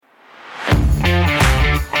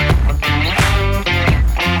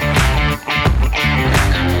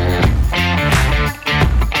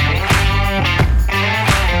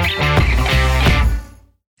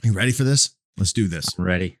ready for this? Let's do this. I'm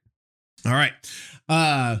ready. All right.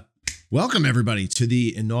 Welcome everybody to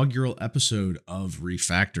the inaugural episode of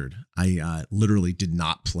Refactored. I literally did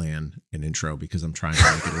not plan an intro because I'm trying to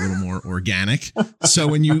make it a little more organic. So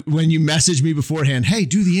when you messaged me beforehand, hey,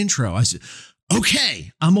 do the intro, I said,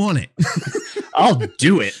 okay, I'm on it. I'll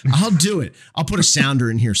do it. I'll do it. I'll put a sounder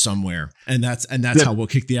in here somewhere, and that's how we'll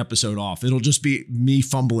kick the episode off. It'll just be me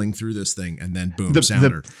fumbling through this thing, and then boom,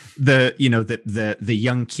 sounder. The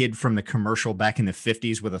young kid from the commercial back in the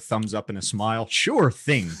 50s with a thumbs up and a smile. Sure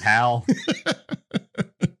thing, pal.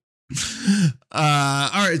 All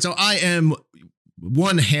right, so I am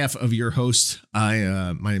one half of your host.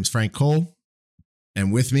 My name's Frank Cole,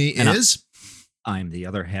 and with me is I'm the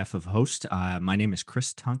other half of host. My name is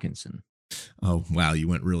Chris Tonkinson. Oh, wow. You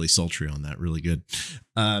went really sultry on that. Really good.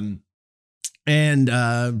 I'm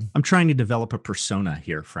trying to develop a persona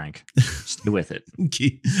here, Frank. Stay with it.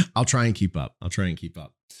 I'll try and keep up.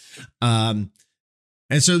 And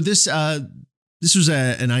so this was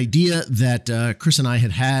an idea that Chris and I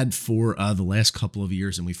had for the last couple of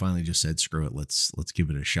years, and we finally just said, screw it. Let's give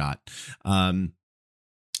it a shot.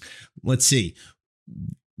 Let's see.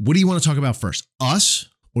 What do you want to talk about first, us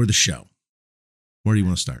or the show? Where do you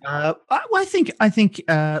want to start? I think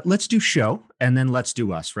let's do show and then let's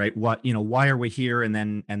do us, right? Why are we here? And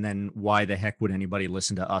then why the heck would anybody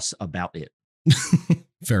listen to us about it?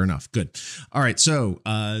 Fair enough. Good. All right. So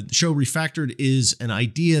the show Refactored is an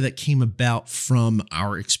idea that came about from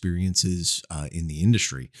our experiences in the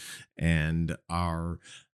industry and our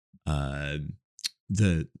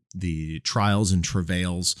the trials and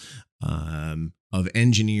travails of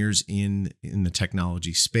engineers in the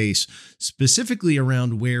technology space, specifically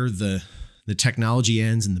around where the technology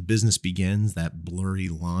ends and the business begins, that blurry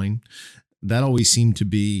line. That always seemed to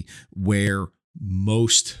be where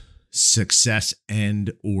most success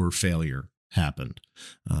and or failure happened.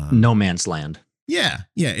 No man's land. Yeah.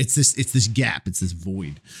 It's this gap. It's this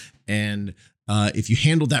void. And if you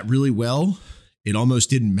handled that really well, it almost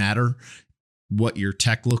didn't matter what your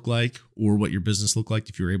tech looked like or what your business looked like.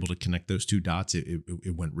 If you were able to connect those two dots,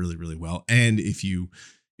 it went really, really well. And it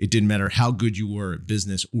didn't matter how good you were at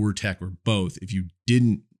business or tech or both. If you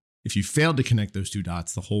failed to connect those two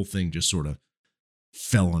dots, the whole thing just sort of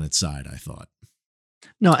fell on its side, I thought.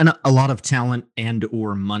 No, and a lot of talent and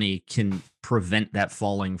or money can prevent that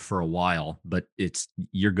falling for a while, but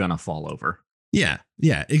you're gonna fall over. Yeah,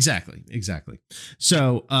 exactly.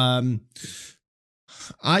 So,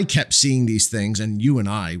 I kept seeing these things, and you and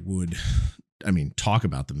I would, talk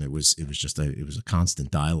about them. It was a constant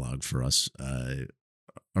dialogue for us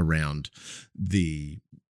around the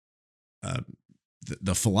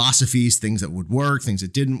philosophies, things that would work, things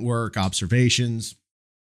that didn't work, observations,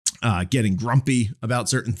 getting grumpy about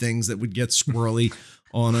certain things that would get squirrely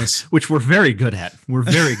on us, which we're very good at. We're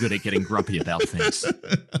very good at getting grumpy about things.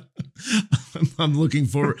 I'm looking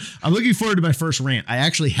forward to my first rant. I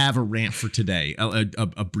actually have a rant for today,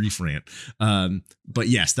 a brief rant. But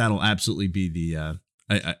yes, that'll absolutely be the,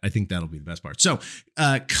 I think that'll be the best part. So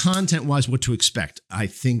content wise, what to expect? I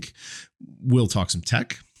think we'll talk some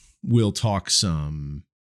tech. We'll talk some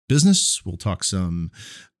business. We'll talk some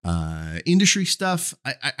industry stuff.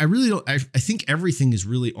 I really don't. I think everything is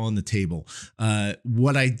really on the table.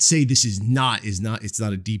 What I'd say this is not. It's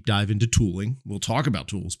not a deep dive into tooling. We'll talk about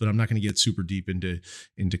tools, but I'm not going to get super deep into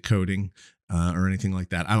coding or anything like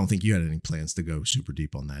that. I don't think you had any plans to go super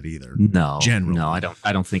deep on that either. No,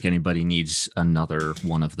 I don't think anybody needs another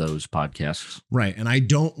one of those podcasts. Right, and I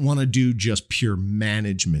don't want to do just pure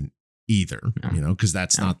management either. Because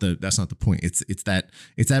that's not the point. It's that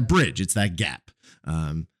bridge. It's that gap.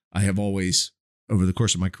 I have always, over the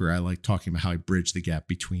course of my career, I like talking about how I bridge the gap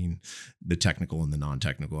between the technical and the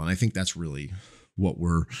non-technical. And I think that's really what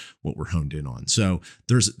we're honed in on. So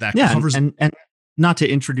there's that covers. And not to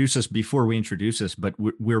introduce us before we introduce us, but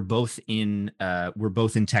we're both in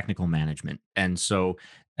technical management. And so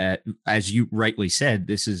as you rightly said,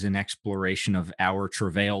 this is an exploration of our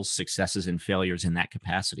travails, successes, and failures in that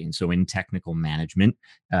capacity. And so in technical management,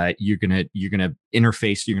 you're gonna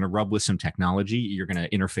interface, you're gonna rub with some technology, you're gonna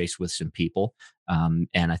interface with some people.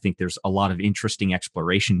 And I think there's a lot of interesting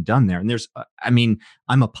exploration done there. And there's, I'm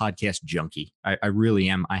a podcast junkie. I really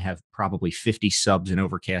am. I have probably 50 subs in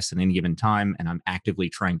Overcast at any given time, and I'm actively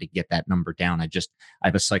trying to get that number down. I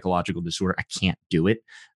have a psychological disorder. I can't do it.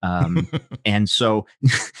 And so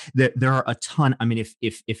there are a ton.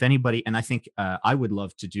 If anybody, and I think I would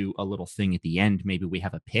love to do a little thing at the end. Maybe we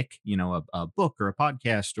have a pick, a book or a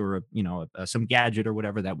podcast or some gadget or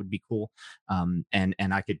whatever. That would be cool. And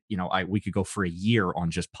I could, we could go for a year on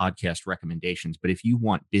just podcast recommendations. But if you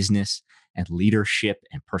want business and leadership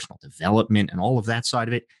and personal development and all of that side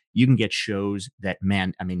of it, you can get shows that,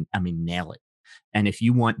 man, I mean, nail it. And if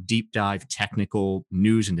you want deep dive technical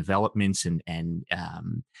news and developments and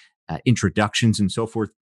introductions and so forth,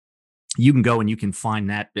 you can go and you can find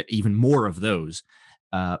that even more of those.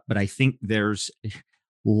 But I think there is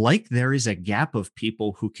a gap of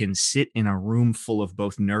people who can sit in a room full of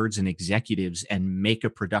both nerds and executives and make a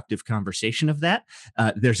productive conversation of that.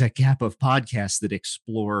 There's a gap of podcasts that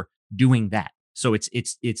explore doing that. So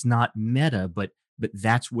it's not meta, but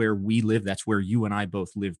that's where we live. That's where you and I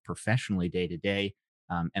both live professionally day to day.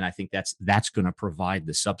 And I think that's going to provide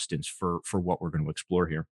the substance for what we're going to explore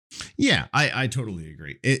here. Yeah, I totally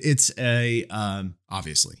agree. It's a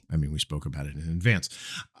obviously, I mean, we spoke about it in advance.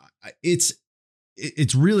 It's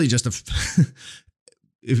really just to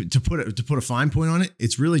put a fine point on it.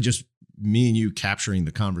 It's really just me and you capturing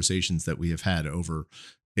the conversations that we have had over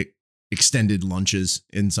extended lunches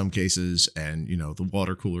in some cases, and the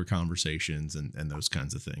water cooler conversations and those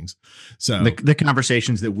kinds of things. So the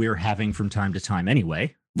conversations that we're having from time to time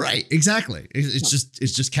anyway. Right. Exactly.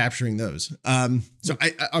 It's just capturing those. So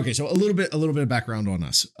okay. So a little bit of background on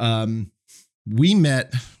us. We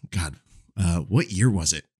met, God, what year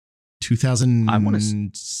was it?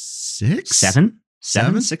 2006? Seven,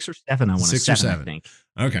 6 or 7. I want to 6 or 7, 7. I think.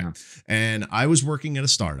 Okay. Yeah. And I was working at a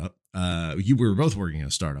startup. We were both working at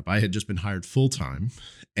a startup. I had just been hired full time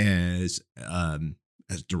as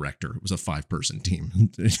director. It was a 5-person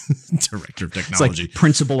team. Director of technology. It's like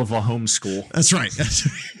principal of a homeschool. That's right.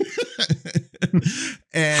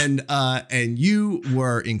 And you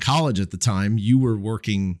were in college at the time. You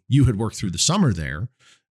had worked through the summer there.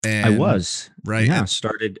 And, I was. Right. Yeah.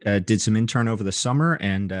 Started, did some intern over the summer,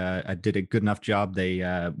 and I did a good enough job. They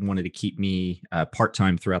wanted to keep me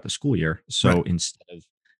part-time throughout the school year. So Right.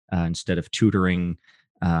 instead of tutoring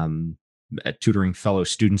fellow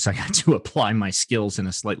students, I got to apply my skills in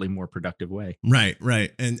a slightly more productive way. Right.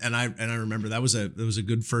 And I remember that was a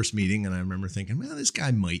good first meeting, and I remember thinking, well, this guy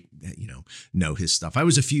might know his stuff. I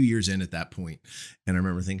was a few years in at that point, and I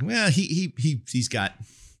remember thinking, well, he's got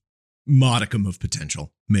modicum of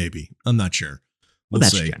potential, maybe. I'm not sure. Well,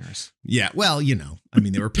 that's generous. Yeah. Well, I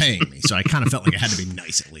mean, they were paying me, so I kind of felt like I had to be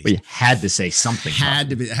nice at least. Well, you had to say something. Had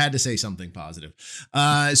to say something positive.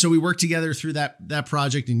 So we worked together through that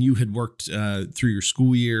project, and you had worked through your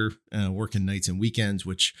school year, working nights and weekends,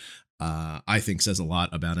 which I think says a lot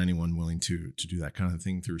about anyone willing to do that kind of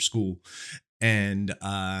thing through school. And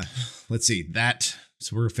let's see that.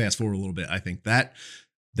 So we're fast forward a little bit. I think that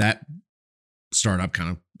startup kind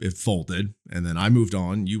of it folded, and then I moved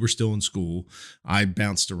on. You were still in school. I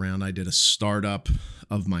bounced around. I did a startup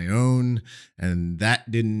of my own, and that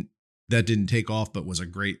didn't take off, but was a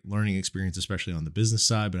great learning experience, especially on the business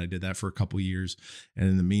side. But I did that for a couple of years, and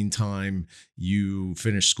in the meantime, you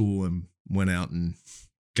finished school and went out and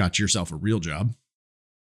got yourself a real job.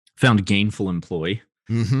 Found a gainful employee.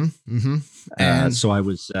 And so I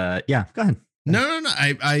was. Yeah. Go ahead. No.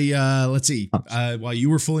 I let's see. While you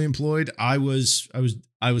were fully employed, I was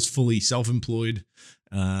fully self-employed,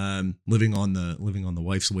 living on the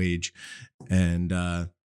wife's wage, and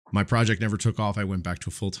my project never took off. I went back to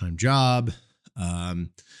a full-time job,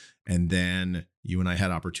 and then you and I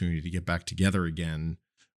had opportunity to get back together again,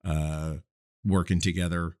 working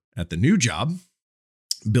together at the new job,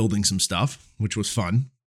 building some stuff, which was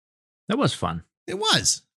fun. That was fun. It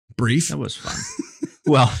was brief. That was fun.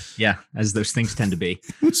 Well, yeah, as those things tend to be.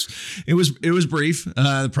 It was brief.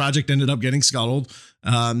 The project ended up getting scuttled,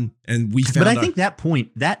 and we found. But I think that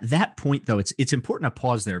point though, it's important to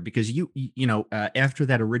pause there, because after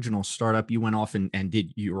that original startup, you went off and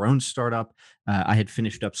did your own startup. I had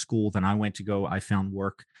finished up school, then I found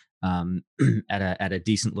work at a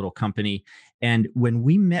decent little company. And when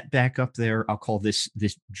we met back up there, I'll call this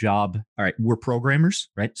job. All right, we're programmers,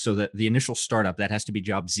 right? So the initial startup, that has to be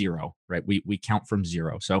job 0, right? We count from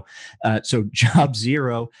 0. So job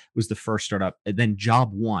 0 was the first startup. And then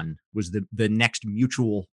job 1 was the next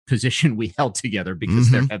mutual position we held together,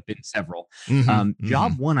 because there have been several.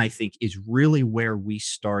 Job 1, I think, is really where we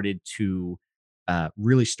started to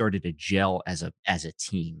gel as a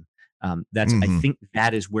team. I think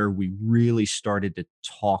that is where we really started to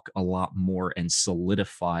talk a lot more and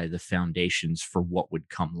solidify the foundations for what would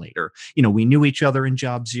come later. We knew each other in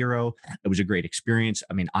job 0. It was a great experience.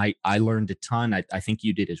 I mean, I learned a ton. I think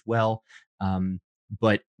you did as well.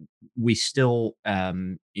 But we still,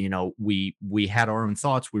 we had our own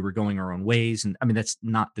thoughts. We were going our own ways. And I mean, that's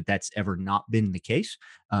not that that's ever not been the case.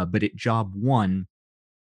 But at job 1,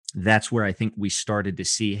 that's where I think we started to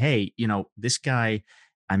see, hey, this guy,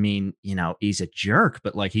 I mean, he's a jerk,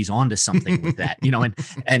 but like he's onto something with that,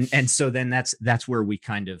 and so then that's where we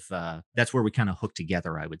kind of hooked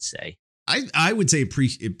together, I would say. I would say it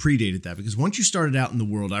predated that, because once you started out in the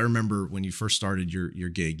world, I remember when you first started your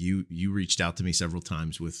gig, you reached out to me several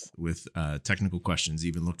times with technical questions,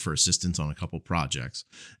 even looked for assistance on a couple projects,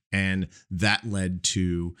 and that led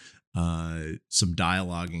to some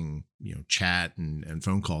dialoguing, chat and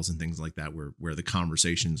phone calls and things like that, where the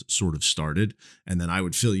conversations sort of started, and then I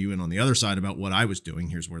would fill you in on the other side about what I was doing.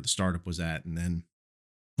 Here's where the startup was at, and then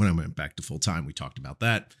when I went back to full time, we talked about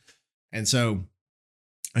that, and so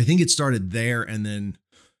I think it started there, and then,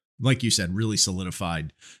 like you said, really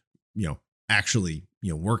solidified, actually,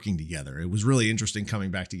 working together. It was really interesting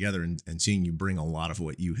coming back together and seeing you bring a lot of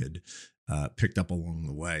what you had picked up along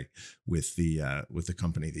the way with the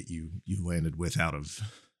company that you landed with out of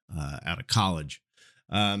college.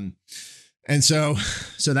 And so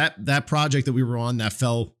that project that we were on, that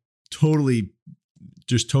fell totally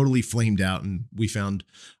flamed out, and we found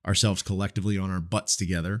ourselves collectively on our butts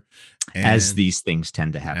together, as these things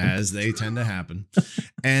tend to happen, as they tend to happen.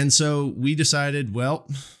 And so we decided, well,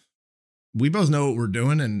 we both know what we're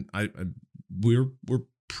doing, and we're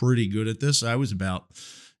pretty good at this. I was about,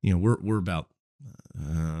 we're about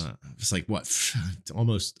it's like what,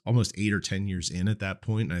 almost 8 or 10 years in at that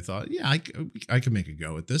point, and I thought, yeah, I could make a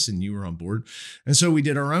go at this, and you were on board, and so we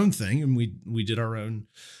did our own thing, and we did our own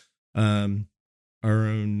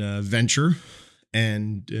venture,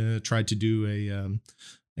 and tried to do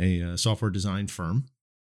a software design firm,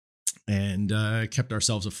 and kept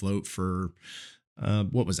ourselves afloat for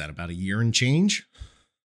what was that, about a year and change?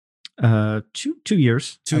 2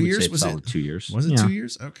 years. 2 years? Was it 2 years? Was it 2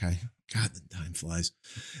 years? Okay. God, the time flies.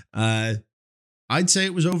 I'd say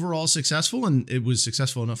it was overall successful, and it was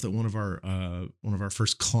successful enough that one of our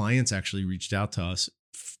first clients actually reached out to us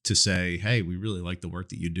to say, hey, we really like the work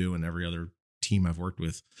that you do, and every other team I've worked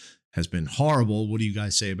with has been horrible. What do you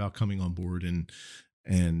guys say about coming on board and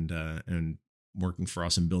working for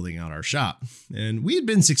us and building out our shop? And we had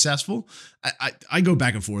been successful. I go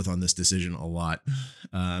back and forth on this decision a lot.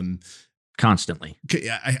 Constantly.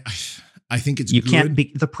 I think it's you good. Can't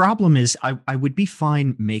be. The problem is I would be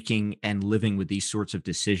fine making and living with these sorts of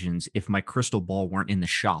decisions if my crystal ball weren't in the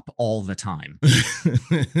shop all the time.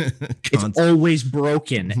 It's always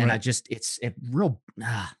broken. Right. And it's real.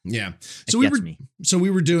 Yeah. So we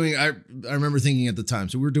were doing, I remember thinking at the time,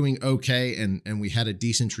 so we were doing okay. And we had a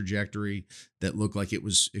decent trajectory that looked like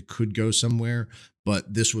it could go somewhere,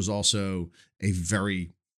 but this was also a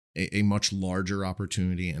much larger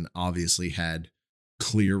opportunity, and obviously had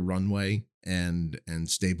clear runway and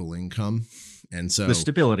stable income. And so the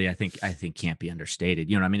stability, I think can't be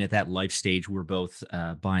understated. At that life stage, we're both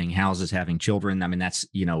buying houses, having children. That's,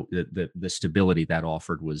 the stability that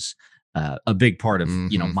offered was a big part of,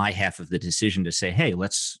 my half of the decision to say, hey,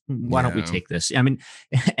 why don't we take this?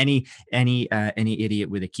 Any idiot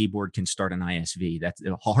with a keyboard can start an ISV. That's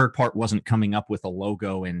the hard part. Wasn't coming up with a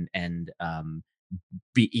logo and and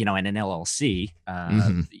an LLC,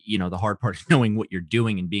 the hard part is knowing what you're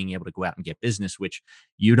doing and being able to go out and get business, which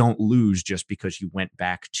you don't lose just because you went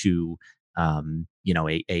back to,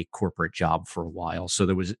 a corporate job for a while. So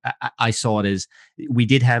there was, I saw it as we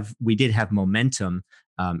did have momentum,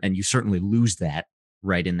 and you certainly lose that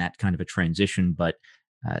right in that kind of a transition, but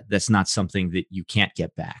that's not something that you can't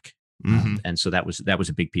get back. And so that was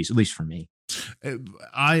a big piece, at least for me.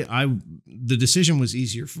 The decision was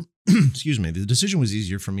easier for, excuse me. The decision was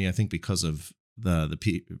easier for me, I think, because of the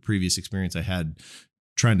previous experience I had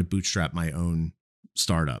trying to bootstrap my own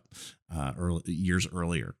startup years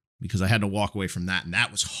earlier, because I had to walk away from that, and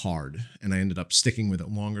that was hard. And I ended up sticking with it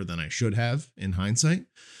longer than I should have in hindsight.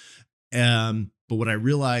 But what I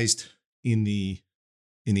realized in the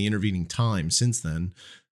intervening time since then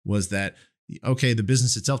was that, okay, the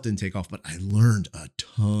business itself didn't take off, but I learned a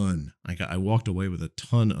ton. I walked away with a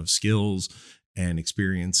ton of skills and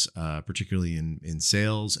experience, particularly in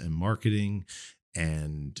sales and marketing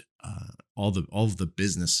and all of the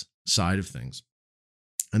business side of things.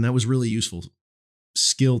 And that was really useful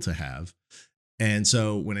skill to have. And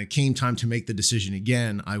so when it came time to make the decision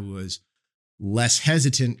again, I was less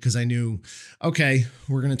hesitant, because I knew, okay,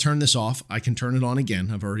 we're going to turn this off. I can turn it on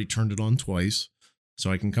again. I've already turned it on twice. So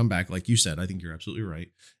I can come back, like you said. I think you're absolutely right.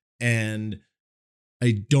 And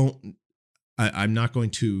I'm not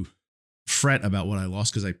going to fret about what I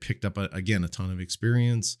lost, because I picked up, again, a ton of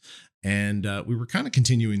experience. And we were kind of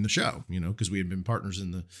continuing the show, because we had been partners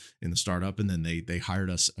in the startup. And then they hired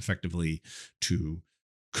us effectively to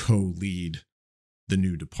co-lead the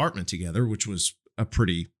new department together, which was a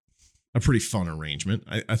pretty fun arrangement.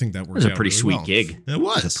 I think that worked out. It was a pretty really sweet well. gig. It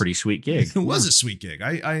was a pretty sweet gig. It was a sweet gig.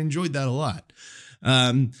 I enjoyed that a lot.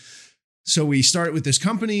 So we started with this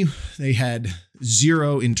company. They had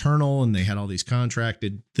zero internal and they had all these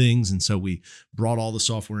contracted things. And so we brought all the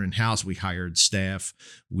software in house. We hired staff.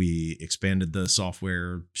 We expanded the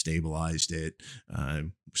software, stabilized it.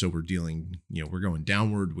 So we're dealing, we're going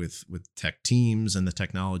downward with tech teams and the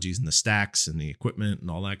technologies and the stacks and the equipment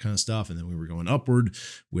and all that kind of stuff. And then we were going upward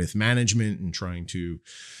with management and trying to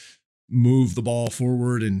move the ball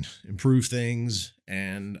forward and improve things.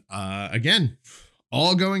 And again,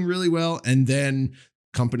 all going really well, and then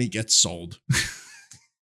company gets sold,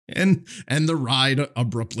 and the ride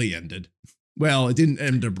abruptly ended. Well, it didn't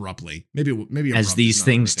end abruptly. Maybe as these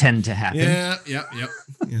things tend to happen. Yeah.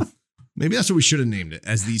 Maybe that's what we should have named it.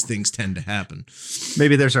 As these things tend to happen.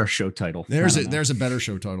 Maybe there's our show title. There's a better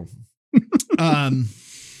show title.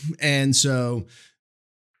 And so.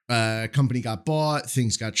 Company got bought,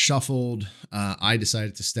 things got shuffled. I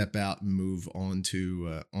decided to step out and move on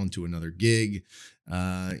to another gig.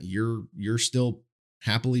 You're still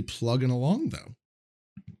happily plugging along though.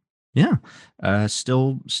 Yeah.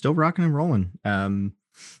 Still rocking and rolling.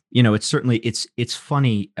 It's certainly, it's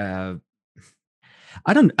funny.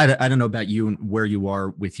 I don't know about you and where you are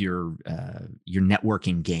with your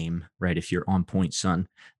networking game, right? If you're on point, son.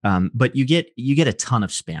 But you get a ton of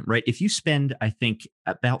spam, right? If you spend, I think,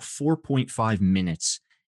 about 4.5 minutes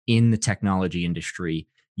in the technology industry,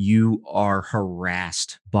 you are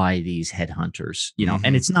harassed by these headhunters,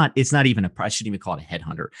 and it's not even I shouldn't even call it a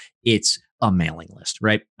headhunter. It's a mailing list,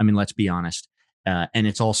 right? I mean, let's be honest. And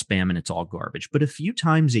it's all spam and it's all garbage. But a few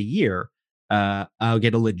times a year, I'll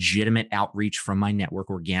get a legitimate outreach from my network,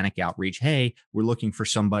 organic outreach. Hey, we're looking for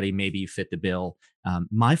somebody. Maybe you fit the bill.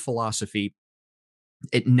 My philosophy,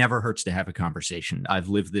 it never hurts to have a conversation. I've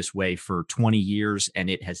lived this way for 20 years and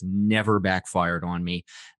it has never backfired on me.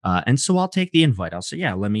 And so I'll take the invite. I'll say,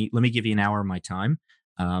 yeah, let me give you an hour of my time.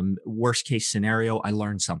 Worst case scenario, I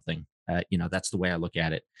learned something. That's the way I look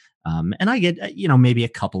at it. And I get, maybe a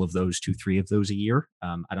couple of those, 2-3 of those a year.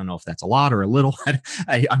 I don't know if that's a lot or a little.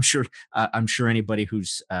 I'm sure anybody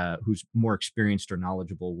who's more experienced or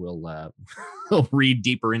knowledgeable will read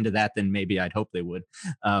deeper into that than maybe I'd hope they would.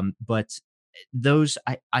 But those,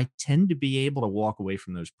 I tend to be able to walk away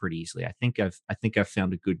from those pretty easily. I think I've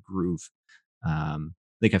found a good groove.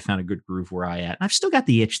 I think I found a good groove where I at. I've still got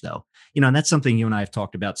the itch though, and that's something you and I have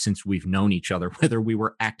talked about since we've known each other, whether we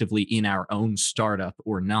were actively in our own startup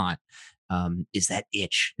or not, is that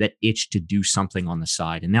itch to do something on the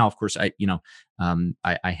side. And now, of course, I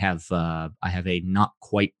have a not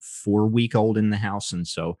quite 4-week-old in the house. And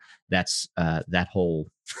so that's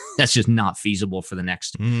that's just not feasible for the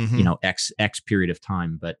next, X period of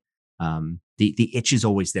time. But the itch is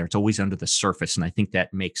always there. It's always under the surface. And I think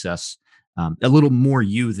that makes us a little more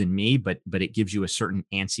you than me, but it gives you a certain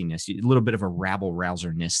antsiness, a little bit of a rabble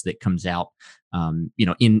rouserness that comes out,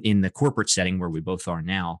 in the corporate setting where we both are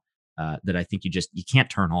now, that I think you can't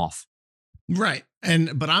turn off. Right.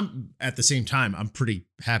 But I'm at the same time, I'm pretty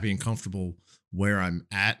happy and comfortable where I'm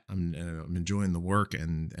at. I'm enjoying the work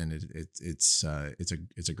and it's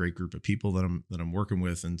a great group of people that I'm working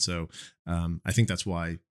with. And so, I think that's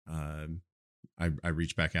why, I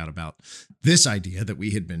reached back out about this idea that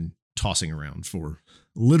we had been tossing around for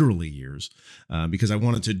literally years, because I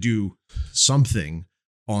wanted to do something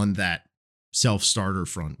on that self-starter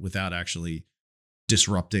front without actually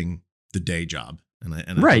disrupting the day job.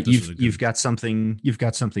 And right, you've got something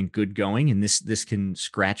good going, and this can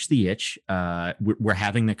scratch the itch. We're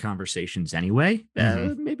having the conversations anyway.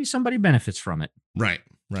 Maybe somebody benefits from it. Right.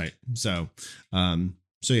 So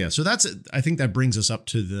yeah. So that's it. I think that brings us up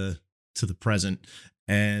to the present,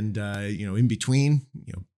 and in between,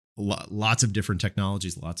 lots of different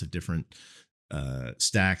technologies, lots of different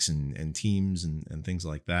stacks and teams and things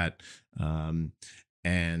like that. I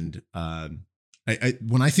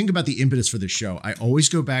when I think about the impetus for this show, I always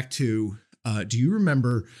go back to, do you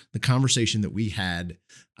remember the conversation that we had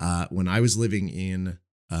when I was living in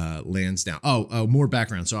Lansdowne? Oh, more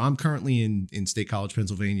background. So I'm currently in State College,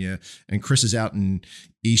 Pennsylvania, and Chris is out in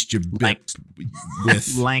East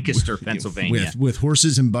with Lancaster, Pennsylvania, with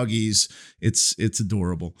horses and buggies. It's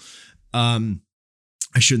adorable. I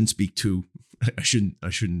shouldn't make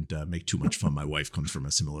too much fun. My wife comes from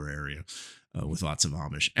a similar area with lots of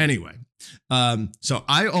Amish. Anyway, so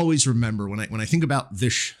I always remember when I think about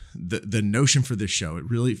this, the notion for this show,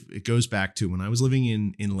 it goes back to when I was living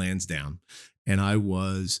in Lansdowne, and I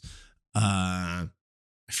was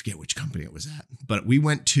I forget which company it was at, but we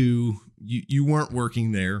went to, you weren't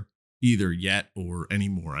working there either yet or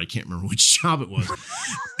anymore. I can't remember which job it was.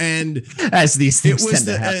 And as these things tend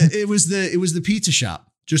to happen. It was the pizza shop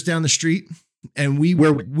just down the street. And we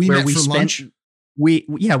met for lunch. we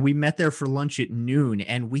met there for lunch at noon,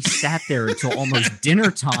 and we sat there until almost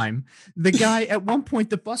dinner time. The guy, at one point,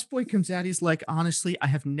 the busboy comes out. He's like, honestly, I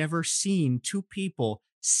have never seen two people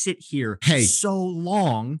sit here Hey. so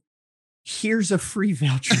long. Here's a free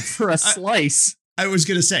voucher for a slice. I was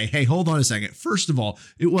going to say, hey, hold on a second. First of all,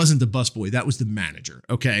 it wasn't the busboy. That was the manager.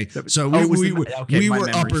 Okay. So we were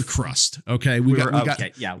upper crust. Okay. We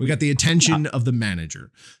got the attention of the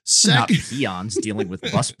manager. Not peons dealing with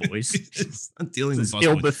busboys. Not dealing with busboys.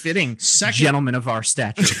 Ill-befitting gentlemen of our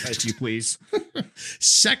stature, as you please.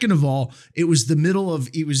 Second of all, it was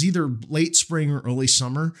either late spring or early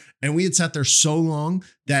summer. And we had sat there so long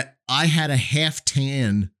that I had a half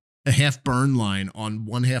burn line on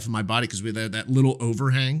one half of my body because we had that little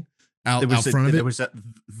overhang out front of it. There was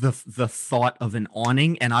the thought of an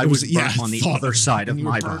awning, and I was burnt on the other side of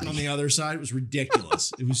my body. On the other side, it was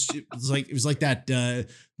ridiculous. it was like that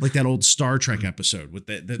old Star Trek episode with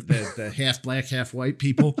the half black, half white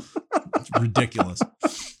people. It's ridiculous.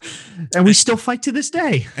 And we still fight to this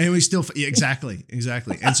day. And we still, exactly. And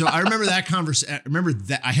so I remember that conversation. I remember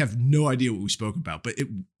that. I have no idea what we spoke about, but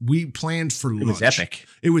we planned for lunch.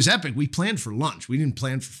 It was epic. We planned for lunch. We didn't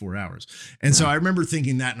plan for 4 hours. And so I remember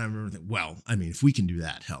thinking that, and I remember that, well, I mean, if we can do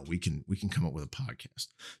that, hell, we can come up with a podcast.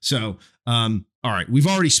 So, all right,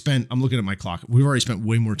 I'm looking at my clock. We've already spent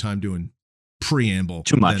way more time doing preamble.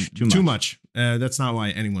 Too much. That's not why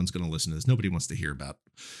anyone's going to listen to this. Nobody wants to hear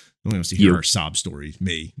our sob story.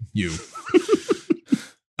 Me, you.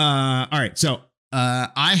 All right. So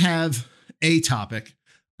I have a topic.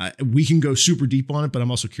 We can go super deep on it, but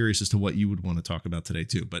I'm also curious as to what you would want to talk about today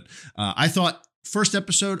too. But I thought first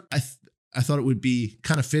episode, I thought it would be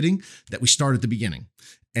kind of fitting that we start at the beginning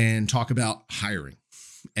and talk about hiring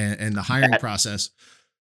and the hiring process,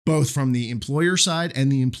 both from the employer side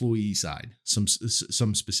and the employee side. Some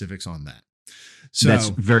specifics on that. So that's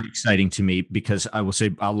very exciting to me, because I will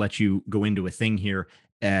say, I'll let you go into a thing here.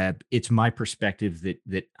 It's my perspective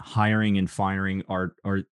that hiring and firing are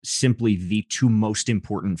simply the two most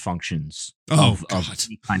important functions of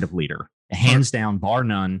any kind of leader. Hands down, bar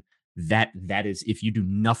none. That is, if you do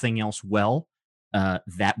nothing else well,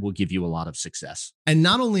 that will give you a lot of success. And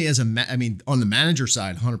not only as on the manager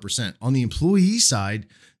side, 100%. On the employee side,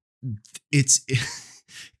 it's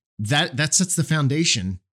that sets the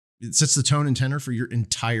foundation. It sets the tone and tenor for your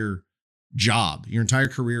entire job, your entire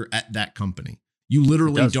career at that company. You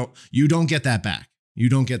literally don't get that back. You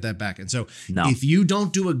don't get that back. And so if you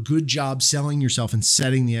don't do a good job selling yourself and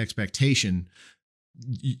setting the expectation,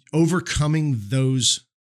 overcoming those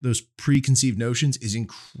preconceived notions is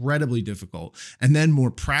incredibly difficult. And then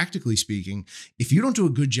more practically speaking, if you don't do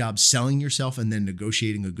a good job selling yourself and then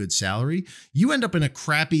negotiating a good salary, you end up in a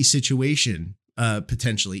crappy situation.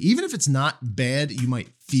 Potentially, even if it's not bad, you might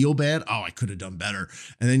feel bad. Oh, I could have done better.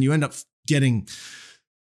 And then you end up getting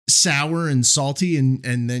sour and salty. And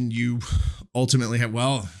then you ultimately have,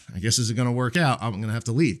 well, I guess this is going to work out. I'm going to have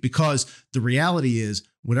to leave, because the reality is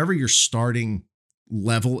whatever your starting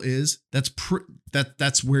level is,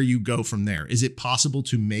 that's where you go from there. Is it possible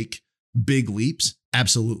to make big leaps?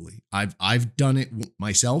 Absolutely. I've done it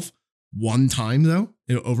myself one time though,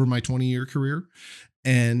 over my 20-year career.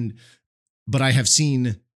 But I've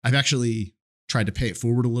actually tried to pay it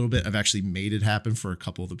forward a little bit. I've actually made it happen for a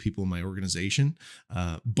couple of the people in my organization.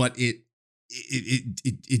 But you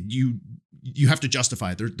have to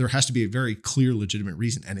justify it. There has to be a very clear, legitimate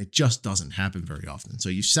reason. And it just doesn't happen very often. So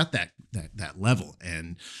you set that level,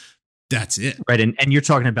 and that's it. Right. And you're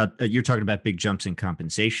talking about big jumps in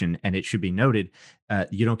compensation. And it should be noted,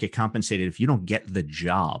 you don't get compensated if you don't get the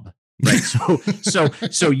job. Right.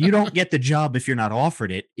 So you don't get the job if you're not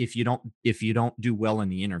offered it, if you don't do well in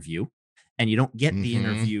the interview, and you don't get the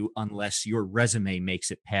interview unless your resume makes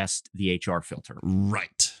it past the HR filter.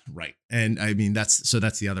 Right. And I mean, that's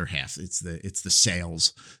the other half. It's the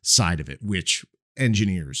sales side of it, which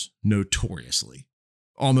engineers notoriously,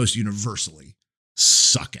 almost universally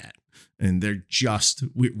suck at. And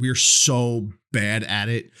we're so bad at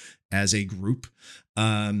it as a group.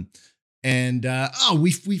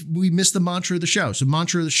 We missed the mantra of the show. So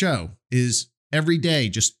mantra of the show is every day,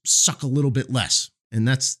 just suck a little bit less. And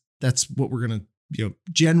that's what we're going to,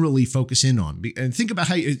 generally focus in on. And think about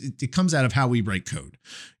how it comes out of how we write code.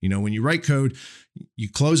 When you write code, you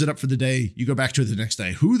close it up for the day, you go back to it the next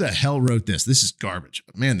day. Who the hell wrote this? This is garbage.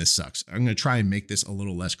 Man, this sucks. I'm going to try and make this a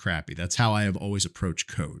little less crappy. That's how I have always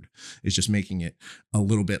approached code, is just making it a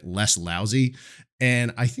little bit less lousy.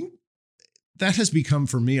 And I think that has become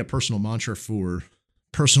for me a personal mantra for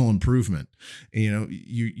personal improvement.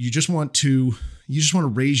 You just want to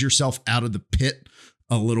raise yourself out of the pit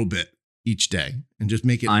a little bit each day and just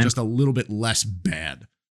make it just a little bit less bad.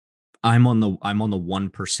 I'm on the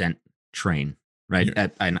 1% train, right? Yeah.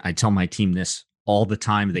 And I tell my team this all the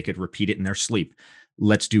time. They could repeat it in their sleep.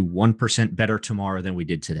 Let's do 1% better tomorrow than we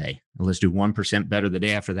did today. Let's do 1% better the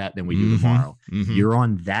day after that than we do Mm-hmm. tomorrow. Mm-hmm. You're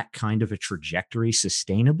on that kind of a trajectory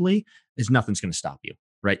sustainably. There's nothing's going to stop you,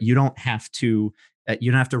 right? You don't have to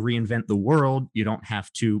reinvent the world. You don't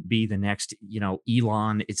have to be the next,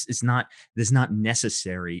 Elon. It's not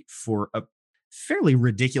necessary for a fairly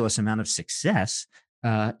ridiculous amount of success.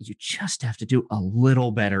 You just have to do a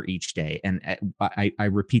little better each day. And I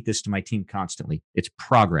repeat this to my team constantly. It's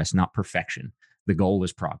progress, not perfection. The goal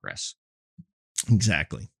is progress.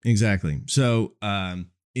 Exactly. Exactly. So,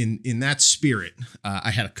 in that spirit,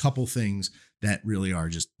 I had a couple things that really are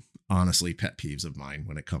just honestly pet peeves of mine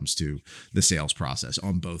when it comes to the sales process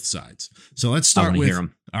on both sides. So let's start with, hear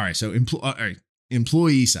 'em. all right. So all right,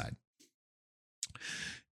 employee side,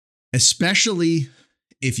 especially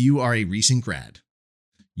if you are a recent grad,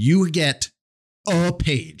 you get a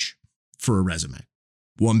page for a resume,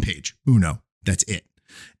 1 page, uno, that's it.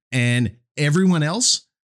 And everyone else,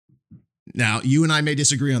 now you and I may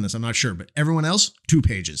disagree on this, I'm not sure, but everyone else, 2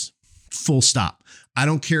 pages, full stop. I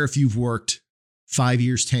don't care if you've worked 5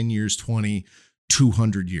 years, 10 years, 20,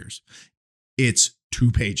 200 years. It's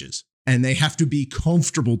 2 pages, and they have to be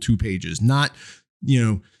comfortable 2 pages, not,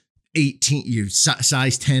 18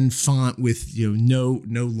 size 10 font with no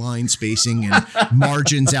line spacing and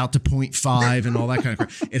margins out to 0.5 and all that kind of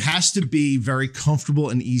crap. It has to be very comfortable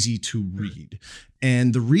and easy to read.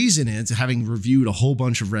 And the reason is, having reviewed a whole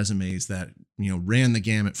bunch of resumes that ran the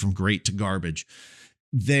gamut from great to garbage,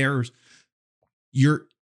 you're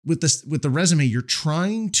with the resume, you're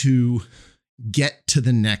trying to get to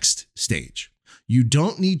the next stage. You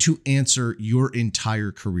don't need to answer your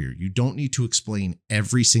entire career. You don't need to explain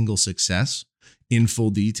every single success in full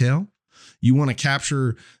detail. You want to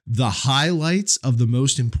capture the highlights of the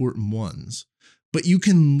most important ones, but you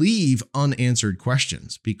can leave unanswered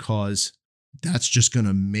questions, because that's just going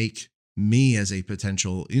to make me as a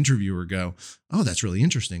potential interviewer go, oh, that's really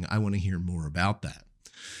interesting. I want to hear more about that.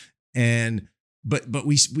 And but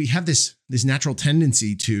we have this natural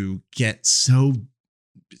tendency to get so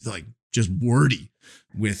just wordy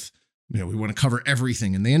with, we want to cover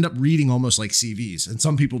everything, and they end up reading almost like CVs. And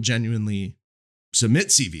some people genuinely submit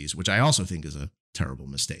CVs, which I also think is a terrible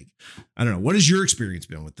mistake. I don't know. What has your experience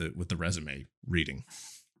been with the resume reading?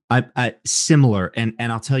 I similar, and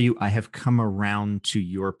I'll tell you, I have come around to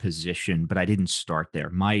your position, but I didn't start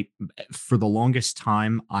there. For the longest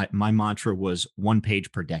time, my mantra was 1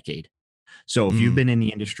 page per decade. So if you've been in the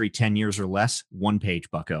industry 10 years or less, 1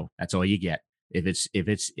 page, bucko. That's all you get. If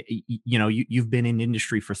it's you've been in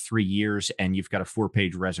industry for 3 years and you've got a 4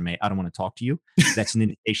 page resume, I don't want to talk to you. That's an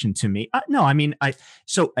indication to me. No, I mean,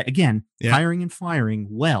 so again, Yeah. hiring and firing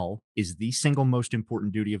well is the single most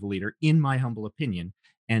important duty of a leader, in my humble opinion.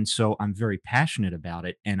 And so I'm very passionate about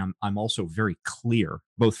it. And I'm also very clear,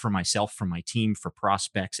 both for myself, for my team, for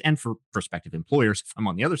prospects, and for prospective employers, if I'm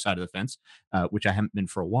on the other side of the fence, which I haven't been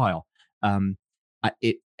for a while.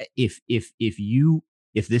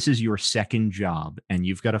 If this is your second job and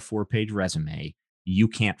you've got a 4 page resume, you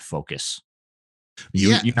can't focus.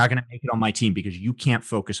 You're not going to make it on my team, because you can't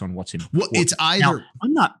focus on what's important. Well, it's either now,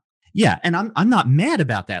 I'm not. Yeah, and I'm not mad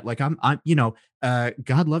about that. Like I'm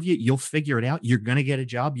God love you. You'll figure it out. You're going to get a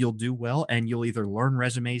job. You'll do well, and you'll either learn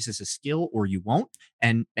resumes as a skill or you won't.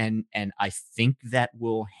 And I think that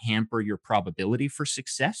will hamper your probability for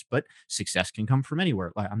success. But success can come from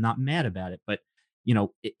anywhere. Like, I'm not mad about it. But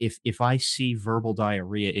if I see verbal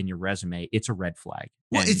diarrhea in your resume, it's a red flag.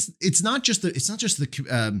 Well, it's not just the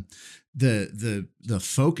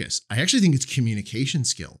focus. I actually think it's communication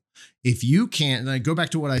skill. If you can't, and I go back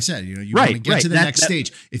to what I said, you want to get to the next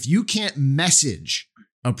stage. If you can't message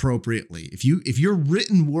appropriately, if your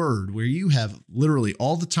written word, where you have literally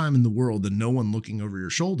all the time in the world and no one looking over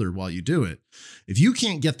your shoulder while you do it, if you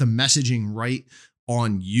can't get the messaging right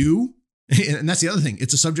on you, and that's the other thing,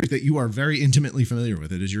 it's a subject that you are very intimately familiar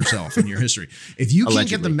with, it is yourself and your history. If you can't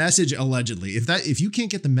get the message, allegedly, if you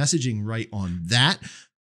can't get the messaging right on that,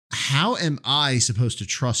 how am I supposed to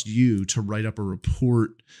trust you to write up a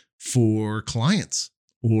report for clients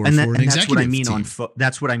or for an executive that's what I mean team?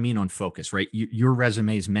 That's what I mean on focus, right? Your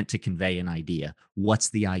resume is meant to convey an idea. What's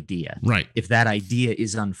the idea? Right. If that idea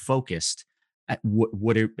is unfocused,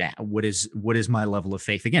 what is my level of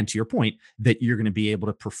faith, again, to your point, that you're going to be able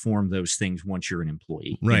to perform those things once you're an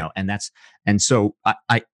employee? Right. And so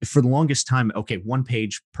I for the longest time, okay, 1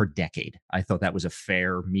 page per decade, I thought that was a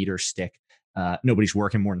fair meter stick. Nobody's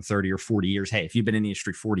working more than 30 or 40 years. Hey, if you've been in the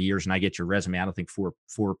industry 40 years and I get your resume, I don't think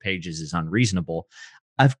four pages is unreasonable.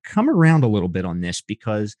 I've come around a little bit on this,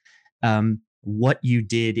 because what you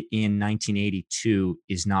did in 1982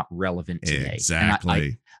 is not relevant today. And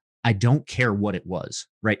Exactly. I don't care what it was,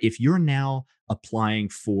 right? If you're now applying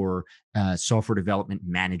for a software development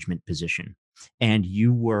management position and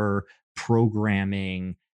you were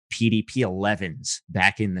programming PDP 11s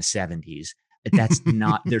back in the 70s, that's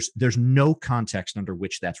not there's no context under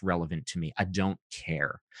which that's relevant to me. I don't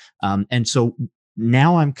care. And so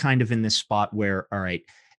now I'm kind of in this spot where, all right,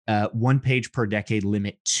 1 page per decade,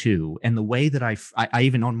 limit 2. And the way that I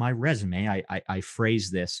even on my resume, I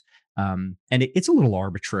phrase this, and it's a little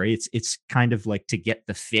arbitrary. It's kind of like to get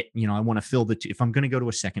the fit. I want to fill if I'm going to go to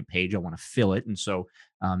a second page, I want to fill it. And so,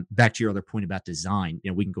 back to your other point about design,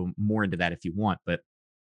 we can go more into that if you want, but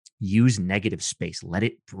use negative space, let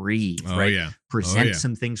it breathe, Oh right? yeah. Oh Present yeah.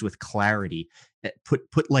 some things with clarity.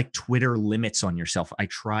 Put like Twitter limits on yourself. I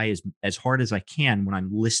try as hard as I can when I'm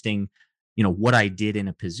listing, what I did in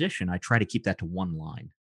a position. I try to keep that to one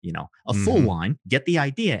line. A full Mhm. line, get the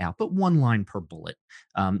idea out, but one line per bullet.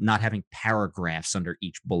 Not having paragraphs under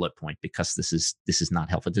each bullet point, because this is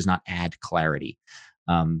not helpful. It does not add clarity.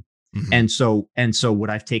 Um, Mhm. and so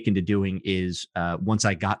what I've taken to doing is, once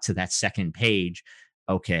I got to that second page,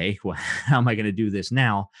 okay, well, how am I going to do this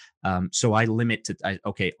now? So I limit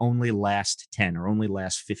okay, only last 10 or only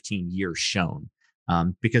last 15 years shown.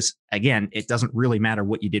 Because again, it doesn't really matter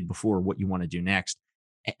what you did before, what you want to do next.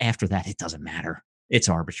 After that, it doesn't matter. It's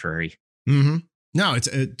arbitrary. Mhm. No, it's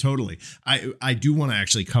totally. I do want to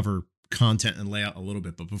actually cover content and layout a little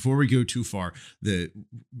bit, but before we go too far, the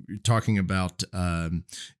talking about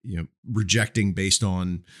rejecting based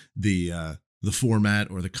on the format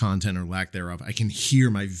or the content or lack thereof, I can hear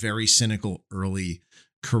my very cynical early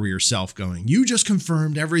career self going, "You just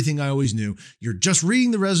confirmed everything I always knew. You're just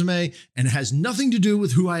reading the resume and it has nothing to do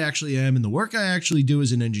with who I actually am and the work I actually do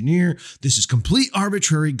as an engineer. This is complete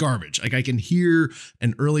arbitrary garbage." Like, I can hear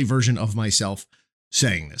an early version of myself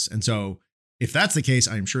saying this. And so if that's the case,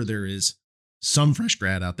 I'm sure there is some fresh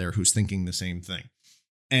grad out there who's thinking the same thing.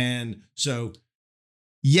 And so,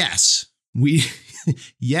 yes, we,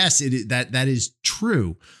 yes, that is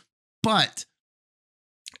true, but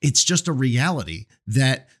it's just a reality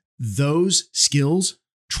that those skills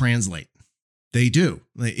translate. They do.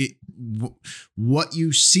 What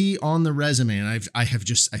you see on the resume, and I've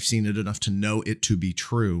seen it enough to know it to be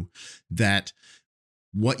true, that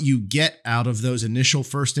what you get out of those initial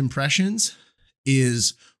first impressions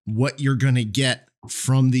is what you're going to get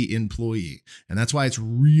from the employee. And that's why it's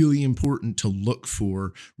really important to look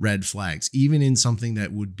for red flags, even in something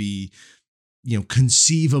that would be,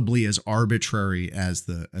 conceivably as arbitrary as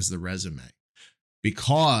the resume,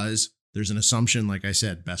 because there's an assumption, like I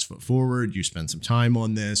said, best foot forward, you spend some time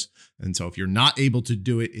on this. And so if you're not able to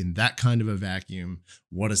do it in that kind of a vacuum,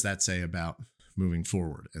 what does that say about moving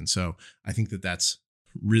forward? And so I think that that's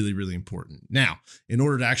really, really important. Now, in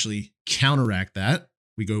order to actually counteract that,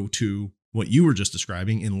 we go to what you were just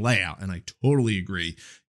describing in layout. And I totally agree.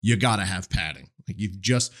 You got to have padding. Like,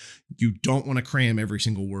 you don't want to cram every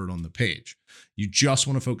single word on the page. You just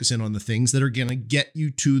want to focus in on the things that are going to get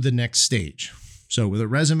you to the next stage. So with a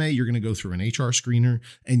resume, you're going to go through an HR screener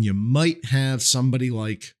and you might have somebody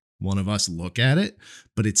like one of us look at it,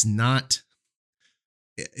 but it's not,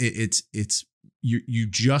 it's you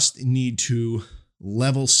just need to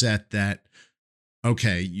level set that,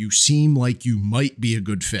 okay, you seem like you might be a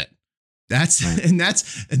good fit. That's Right. and that's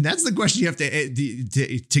the question you have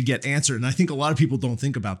to get answered. And I think a lot of people don't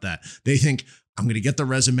think about that. They think, I'm going to get the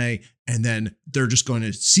resume and then they're just going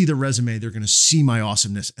to see the resume. They're going to see my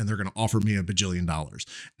awesomeness and they're going to offer me $1 bajillion.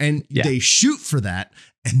 And Yeah. they shoot for that.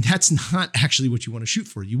 And that's not actually what you want to shoot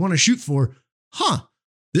for. You want to shoot for,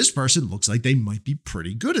 this person looks like they might be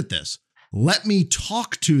pretty good at this. Let me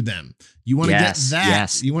talk to them. You want to get that.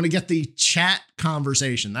 Yes. You want to get the chat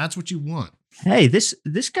conversation. That's what you want. Hey, this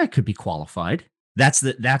guy could be qualified. That's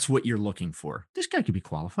what you're looking for. This guy could be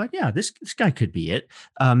qualified. Yeah, this guy could be it.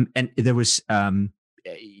 And there was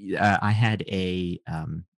I had a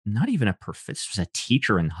not even a professor, this was a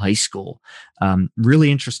teacher in high school.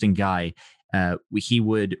 Really interesting guy. He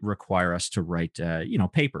would require us to write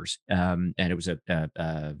papers, and it was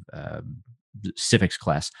a civics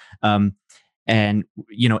class. And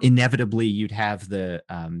inevitably you'd have the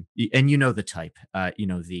and the type,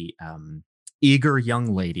 the eager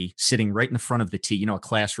young lady sitting right in the front of the T. A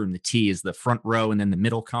classroom, the T is the front row and then the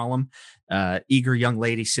middle column. Eager young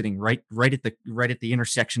lady sitting right at the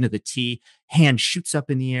intersection of the T. Hand shoots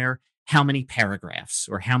up in the air. How many paragraphs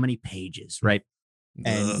or how many pages, right?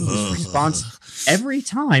 And his response every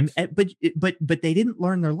time, but they didn't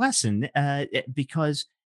learn their lesson, because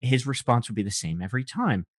his response would be the same every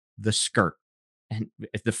time: the skirt. and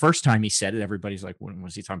the first time he said it, everybody's like, "When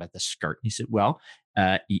was he talking about the skirt?" He said, "Well,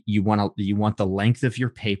 you want the length of your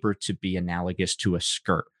paper to be analogous to a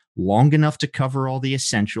skirt, long enough to cover all the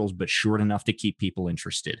essentials, but short enough to keep people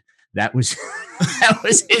interested." That was that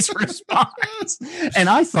was his response. And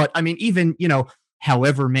I thought, I mean, even,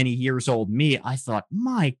 however many years old me, I thought,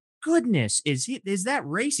 my goodness, is that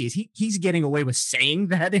racy? He's getting away with saying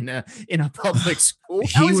that in a public school?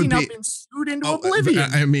 How He has he would not be. been sued into Oh, oblivion?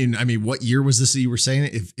 I mean, what year was this that you were saying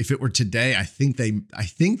it? If it were today, I think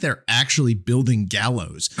they're actually building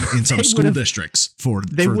gallows in some They would school have districts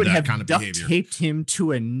they for would that have kind of duct behavior. taped him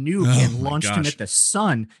to a nuke Oh and my launched him gosh. at the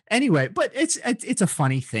sun. Anyway, but it's a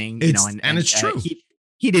funny thing, And it's true.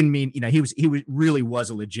 he didn't mean, he was really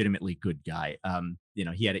was a legitimately good guy.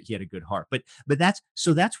 He had a good heart. But that's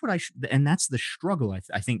what and that's the struggle.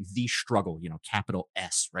 I think the struggle, capital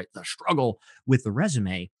S, right? The struggle with the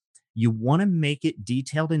resume. You want to make it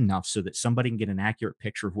detailed enough so that somebody can get an accurate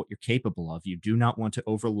picture of what you're capable of. You do not want to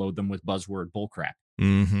overload them with buzzword bullcrap,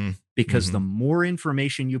 Mm-hmm. because the Mm-hmm. more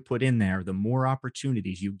information you put in there, the more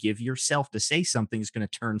opportunities you give yourself to say something is going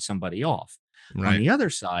to turn somebody off. On Right. the other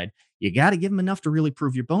side, you got to give them enough to really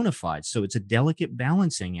prove your bona fides. So it's a delicate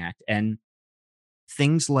balancing act. And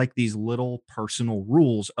things like these little personal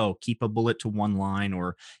rules, oh, keep a bullet to one line,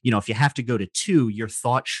 or, if you have to go to two, your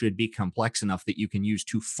thought should be complex enough that you can use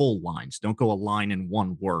two full lines. Don't go a line in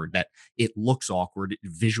one word, that it looks awkward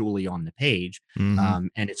visually on the page. Mm-hmm.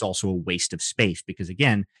 And it's also a waste of space, because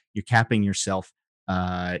again, you're capping yourself,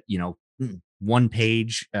 one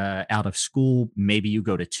page out of school. Maybe you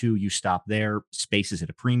go to two, you stop there. Space is at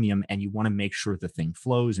a premium, and you want to make sure the thing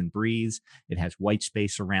flows and breathes. It has white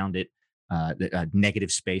space around it,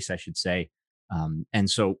 negative space, I should say. And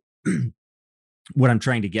so, what I'm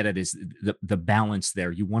trying to get at is the balance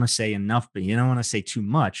there. You want to say enough, but you don't want to say too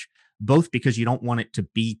much, both because you don't want it to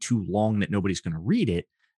be too long that nobody's going to read it,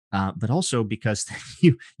 but also because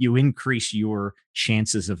you increase your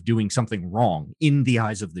chances of doing something wrong in the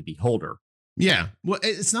eyes of the beholder. Yeah. Well,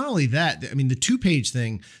 it's not only that. I mean, the 2-page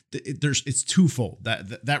thing, it's twofold.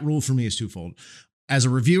 That rule for me is twofold. As a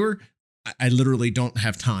reviewer, I literally don't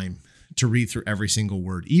have time to read through every single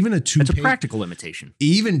word. Even It's a practical limitation.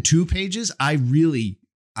 even 2 pages, I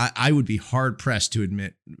would be hard pressed to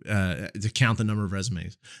admit, to count the number of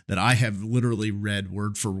resumes that I have literally read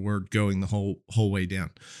word for word going the whole way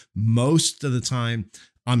down. Most of the time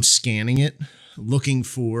I'm scanning it, looking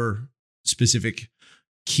for specific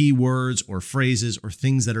keywords or phrases or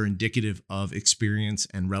things that are indicative of experience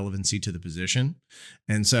and relevancy to the position.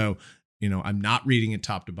 And so, I'm not reading it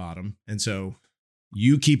top to bottom. And so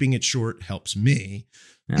you keeping it short helps me.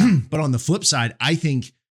 Yeah. But on the flip side, I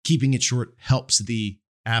think keeping it short helps the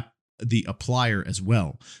applier as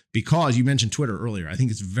well, because you mentioned Twitter earlier. I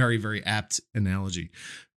think it's a very, very apt analogy.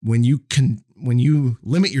 When you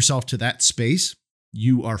limit yourself to that space,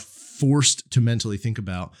 you are forced to mentally think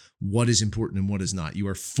about what is important and what is not. You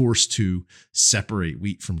are forced to separate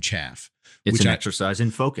wheat from chaff. It's an exercise in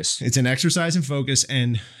focus. It's an exercise in focus,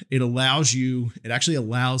 and it actually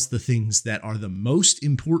allows the things that are the most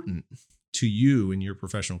important to you in your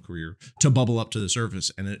professional career to bubble up to the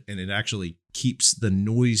surface. And it actually keeps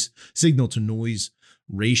the signal to noise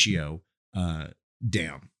ratio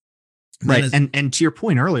down. Right. And to your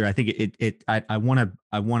point earlier, I think I want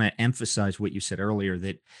to emphasize what you said earlier,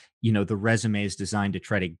 that, the resume is designed to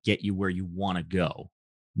try to get you where you want to go,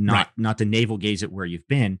 not to navel gaze at where you've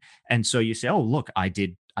been. And so you say, oh, look, I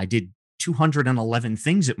did 211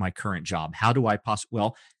 things at my current job. How do I possibly,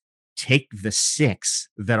 well, take the 6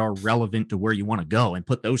 that are relevant to where you want to go and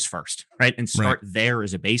put those first, right? And start there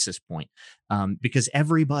as a basis point. Because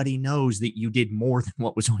everybody knows that you did more than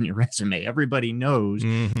what was on your resume. Everybody knows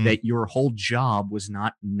that your whole job was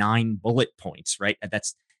not 9 bullet points, right?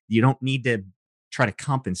 You don't need to try to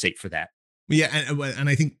compensate for that. Yeah, and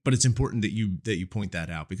I think, but it's important that you point that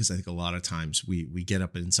out, because I think a lot of times we get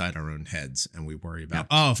up inside our own heads and we worry about,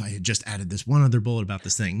 oh, if I had just added this one other bullet about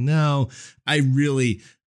this thing. No, I really,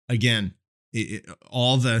 again, I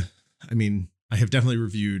have definitely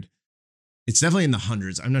reviewed. It's definitely in the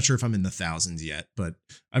hundreds. I'm not sure if I'm in the thousands yet, but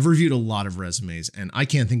I've reviewed a lot of resumes, and I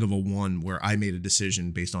can't think of a one where I made a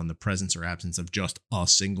decision based on the presence or absence of just a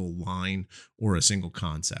single line or a single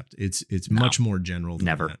concept. It's much more general than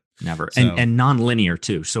that. Never. So, And non-linear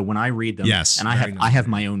too. So when I read them, yes, and I have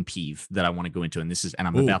my own peeve that I want to go into, and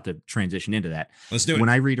I'm about to transition into that. Let's do it. When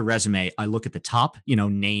I read a resume, I look at the top,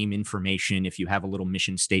 name, information. If you have a little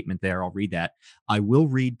mission statement there, I'll read that. I will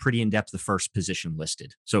read pretty in depth the first position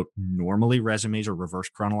listed. So normally resumes are reverse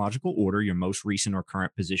chronological order. Your most recent or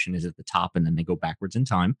current position is at the top, and then they go backwards in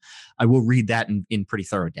time. I will read that in pretty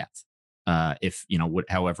thorough depth. if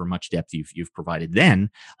however much depth you've provided. Then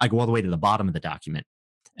I go all the way to the bottom of the document,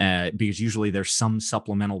 because usually there's some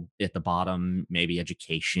supplemental at the bottom, maybe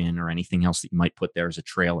education or anything else that you might put there as a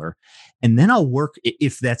trailer. And then I'll work,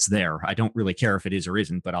 if that's there. I don't really care if it is or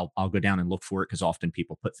isn't, but I'll go down and look for it, because often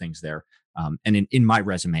people put things there. And in my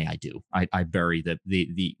resume, I do. I bury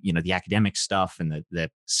the academic stuff and the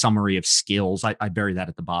summary of skills. I bury that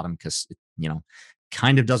at the bottom, because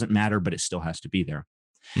kind of doesn't matter, but it still has to be there.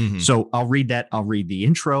 Mm-hmm. So I'll read that. I'll read the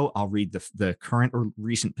intro. I'll read the current or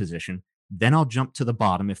recent position. Then I'll jump to the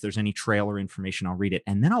bottom. If there's any trailer information, I'll read it.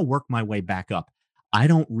 And then I'll work my way back up. I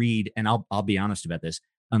don't read, and I'll be honest about this,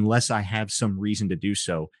 unless I have some reason to do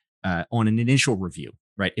so, on an initial review,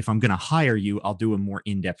 right? If I'm going to hire you, I'll do a more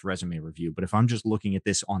in-depth resume review. But if I'm just looking at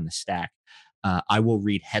this on the stack, I will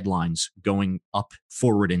read headlines going up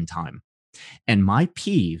forward in time. And my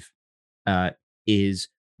peeve is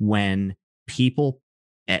when people,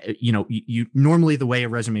 you normally, the way a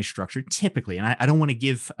resume is structured, typically, and I don't want to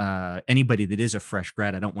give anybody that is a fresh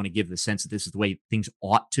grad, I don't want to give the sense that this is the way things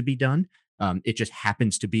ought to be done. It just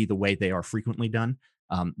happens to be the way they are frequently done,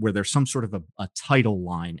 where there's some sort of a title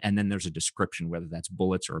line, and then there's a description, whether that's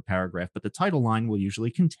bullets or a paragraph. But the title line will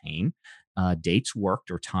usually contain dates worked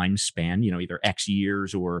or time span, either X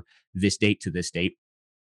years or this date to this date,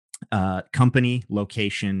 company,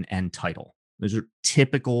 location, and title. Those are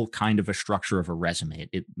typical kind of a structure of a resume.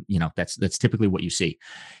 That's typically what you see.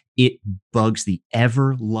 It bugs the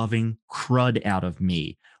ever-loving crud out of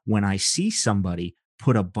me when I see somebody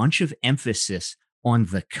put a bunch of emphasis on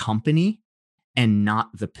the company and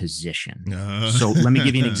not the position. So let me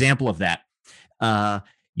give you an example of that.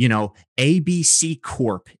 ABC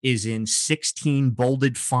Corp is in 16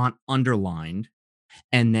 bolded font underlined,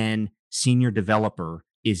 and then senior developer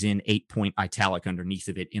is in 8-point italic underneath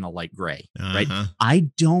of it in a light gray, right?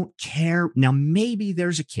 I don't care. Now, maybe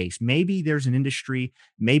there's a case, maybe there's an industry,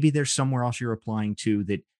 maybe there's somewhere else you're applying to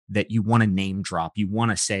that you want to name drop. You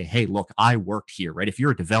want to say, hey, look, I worked here, right? If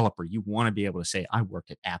you're a developer, you want to be able to say, I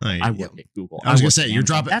worked at Apple, I worked at Google. I was going to say,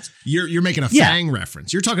 you're making a FANG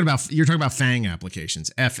reference. You're talking about FANG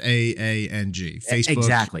applications, FAANG, Facebook,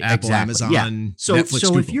 exactly, Apple, Amazon, Netflix, so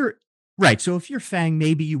Google. If you're right. So if you're FANG,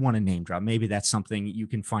 maybe you want to name drop. Maybe that's something you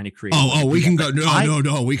can find a creative. We can go.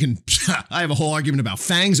 No. We can. I have a whole argument about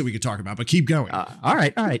FANGs that we could talk about, but keep going. All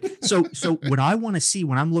right. So what I want to see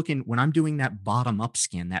when I'm doing that bottom up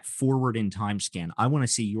scan, that forward in time scan, I want to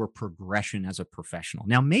see your progression as a professional.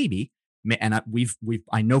 Now, maybe, and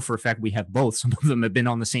I know for a fact we have both. Some of them have been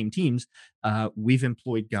on the same teams. We've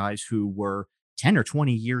employed guys who were 10 or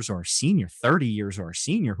 20 years our senior, 30 years our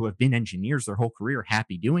senior, who have been engineers their whole career,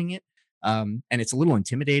 happy doing it. And it's a little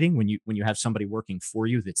intimidating when you have somebody working for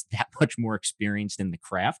you that's that much more experienced in the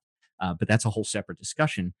craft. But that's a whole separate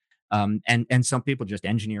discussion. And some people just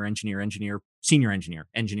engineer, senior engineer,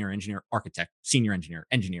 architect, senior engineer,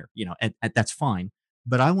 and that's fine.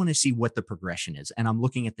 But I want to see what the progression is. And I'm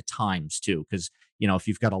looking at the times too, because, if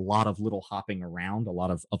you've got a lot of little hopping around, a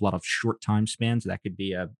lot of short time spans, that could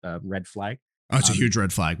be a red flag. Oh, it's a huge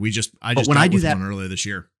red flag. I just when I do that one earlier this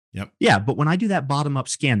year. Yep. Yeah. But when I do that bottom up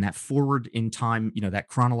scan, that forward in time, that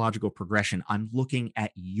chronological progression, I'm looking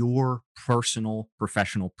at your personal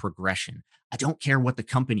professional progression. I don't care what the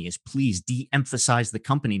company is. Please de-emphasize the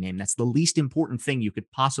company name. That's the least important thing you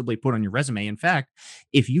could possibly put on your resume. In fact,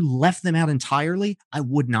 if you left them out entirely, I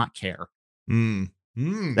would not care.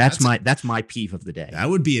 That's my peeve of the day. That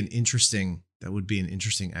would be an interesting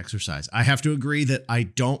exercise. I have to agree that I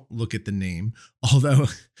don't look at the name, although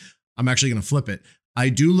I'm actually going to flip it. I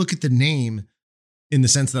do look at the name in the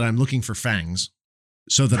sense that I'm looking for fangs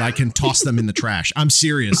so that I can toss them in the trash. I'm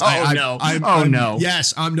serious. No.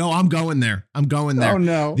 Yes, I'm going there. Oh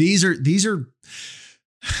no. These are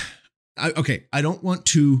okay. I don't want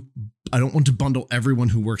to bundle everyone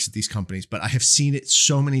who works at these companies, but I have seen it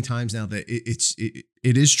so many times now that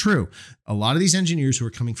it is true. A lot of these engineers who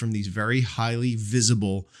are coming from these very highly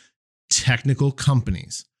visible technical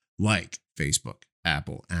companies like Facebook,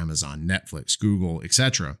 Apple, Amazon, Netflix, Google,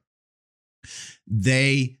 etc.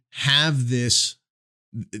 They have this.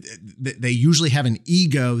 They usually have an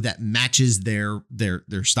ego that matches their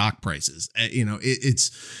stock prices.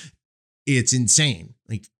 It's insane.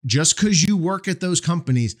 Like, just because you work at those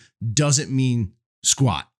companies doesn't mean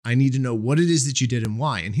squat. I need to know what it is that you did and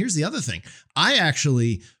why. And here's the other thing. I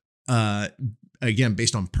actually, again,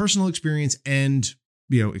 based on personal experience and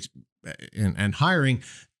and hiring,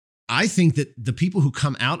 I think that the people who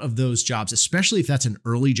come out of those jobs, especially if that's an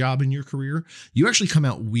early job in your career, you actually come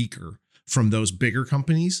out weaker from those bigger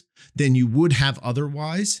companies than you would have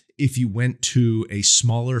otherwise if you went to a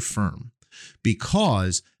smaller firm.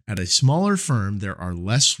 Because At a smaller firm, there are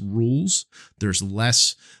less rules, there's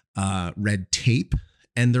less red tape,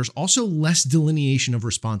 and there's also less delineation of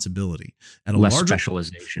responsibility. At a Less larger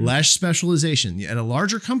specialization. less specialization. At a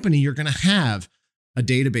larger company, you're going to have a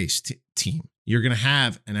database team. You're going to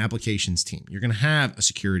have an applications team. You're going to have a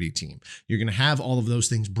security team. You're going to have all of those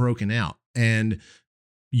things broken out, and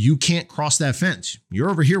you can't cross that fence. You're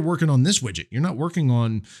over here working on this widget. You're not working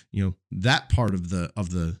on, that part of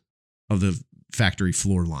the factory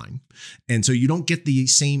floor line. And so you don't get the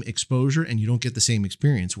same exposure and you don't get the same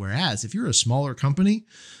experience. Whereas if you're a smaller company,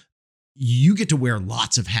 you get to wear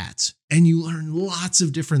lots of hats and you learn lots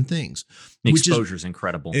of different things. Exposure is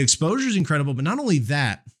incredible. Exposure is incredible. But not only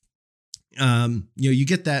that, you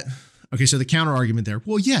get that. Okay. So the counter argument there,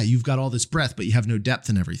 well, yeah, you've got all this breadth, but you have no depth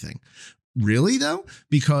in everything. Really though?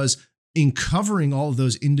 Because in covering all of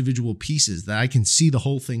those individual pieces that I can see the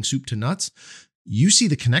whole thing soup to nuts, you see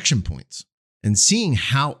the connection points. And seeing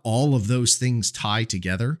how all of those things tie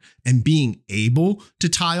together and being able to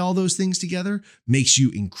tie all those things together makes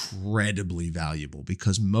you incredibly valuable,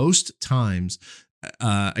 because most times,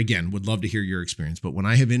 again, would love to hear your experience, but when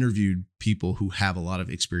I have interviewed people who have a lot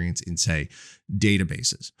of experience in, say,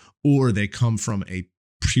 databases, or they come from a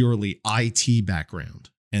purely IT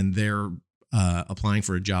background and they're applying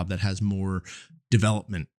for a job that has more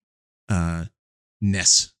development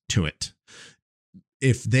ness to it,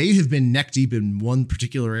 if they have been neck deep in one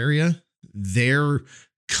particular area, their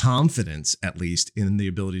confidence, at least in the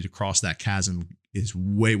ability to cross that chasm, is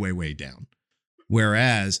way, way, way down.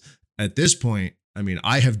 Whereas at this point, I mean,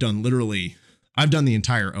 I've done the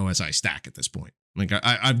entire OSI stack at this point. Like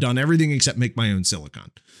I've done everything except make my own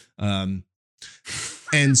silicon. And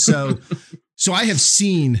so I have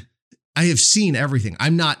seen everything.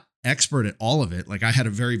 I'm not expert at all of it. Like I had a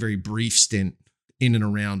very, very brief stint in and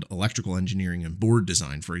around electrical engineering and board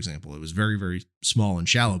design, for example. It was very, very small and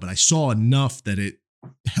shallow, but I saw enough that it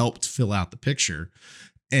helped fill out the picture.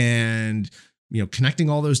 And, connecting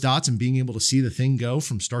all those dots and being able to see the thing go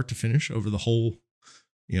from start to finish over the whole,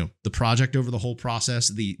 the project over the whole process,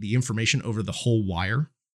 the information over the whole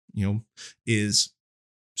wire, is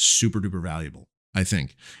super duper valuable, I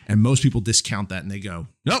think. And most people discount that and they go,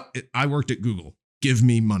 nope, I worked at Google. Give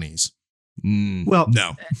me monies. Well,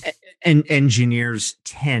 no. And engineers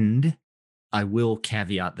tend, I will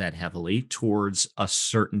caveat that heavily, towards a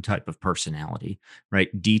certain type of personality, right?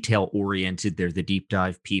 Detail oriented. They're the deep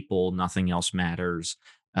dive people. Nothing else matters.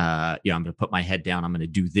 I'm going to put my head down. I'm going to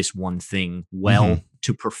do this one thing well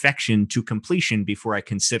to perfection, to completion, before I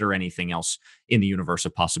consider anything else in the universe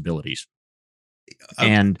of possibilities.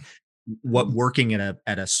 And what working at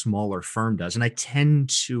a smaller firm does, and I tend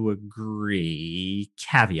to agree,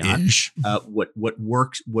 caveat, what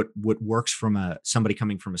works from somebody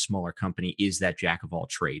coming from a smaller company is that jack of all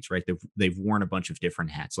trades, right? They've worn a bunch of different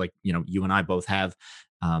hats, like you and I both have.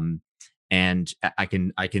 And I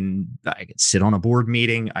can sit on a board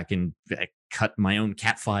meeting. I can cut my own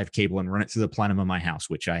Cat5 cable and run it through the plenum of my house,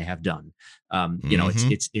 which I have done.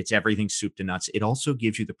 It's everything soup to nuts. It also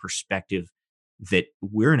gives you the perspective that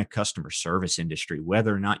we're in a customer service industry,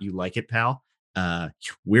 whether or not you like it, pal.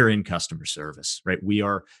 We're in customer service, right? We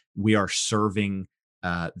are serving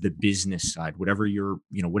the business side, whatever your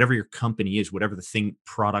company is, whatever the thing,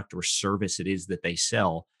 product or service it is that they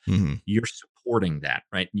sell, you're supporting that,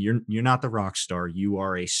 right? You're not the rock star. You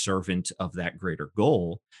are a servant of that greater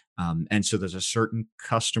goal. And so there's a certain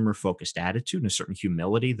customer focused attitude and a certain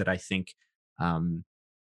humility that I think,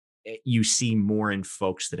 you see more in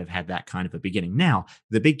folks that have had that kind of a beginning. Now,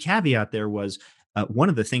 the big caveat there was one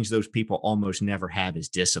of the things those people almost never have is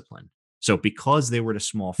discipline. So because they were at a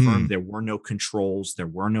small firm, there were no controls, there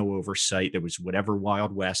were no oversight, there was whatever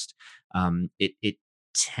Wild West. It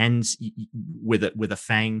tends with a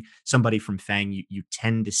FANG, somebody from FANG, you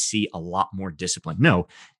tend to see a lot more discipline. No,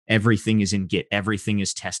 everything is in Git, everything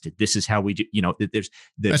is tested. This is how we do. There's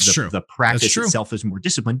the practice itself is more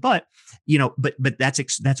disciplined, but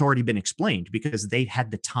that's already been explained because they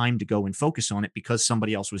had the time to go and focus on it because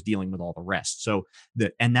somebody else was dealing with all the rest. So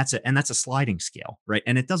that's a sliding scale, right?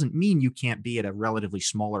 And it doesn't mean you can't be at a relatively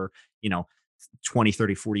smaller, 20,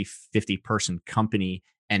 30, 40, 50 person company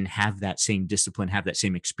and have that same discipline, have that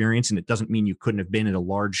same experience. And it doesn't mean you couldn't have been at a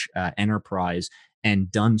large enterprise and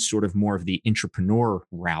done sort of more of the entrepreneur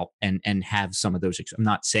route and have some of those. I'm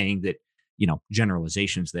not saying that,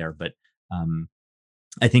 generalizations there, but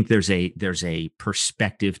I think there's a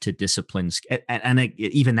perspective to disciplines, and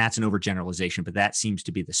even that's an overgeneralization, but that seems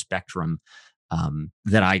to be the spectrum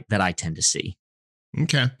that I tend to see.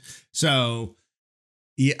 Okay. So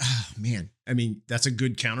yeah, man, I mean, that's a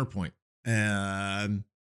good counterpoint.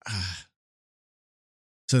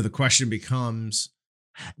 So the question becomes,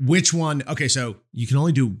 Which one? Okay, so you can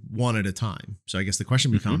only do one at a time. So I guess the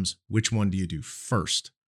question Mhm. becomes, which one do you do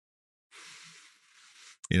first?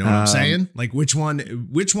 You know what I'm Um, saying? Like which one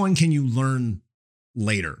can you learn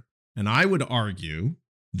later? And I would argue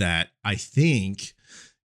that I think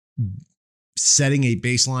setting a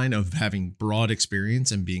baseline of having broad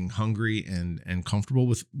experience and being hungry and comfortable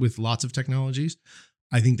with lots of technologies,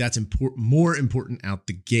 I think that's more important out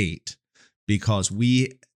the gate, because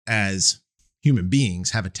we as human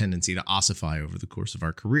beings have a tendency to ossify over the course of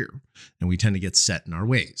our career, and we tend to get set in our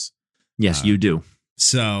ways. yes, Uh, you do.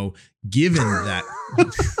 so given that,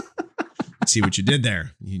 see what you did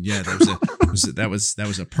there. Yeah, that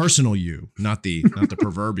was a personal you, not the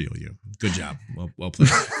proverbial you. Good job. Well played.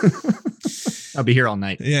 I'll be here all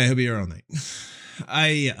night. Yeah, he'll be here all night.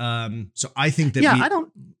 So I think that Yeah, I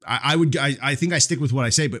don't. I think I stick with what I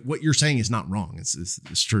say, but what you're saying is not wrong.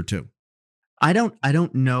 It's true too. I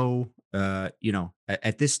don't know.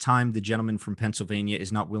 At this time, the gentleman from Pennsylvania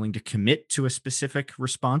is not willing to commit to a specific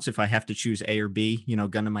response. If I have to choose A or B,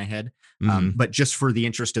 gun to my head. Mhm. But just for the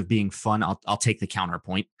interest of being fun, I'll take the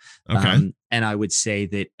counterpoint. Okay. And I would say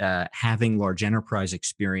that having large enterprise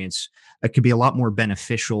experience could be a lot more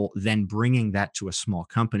beneficial than bringing that to a small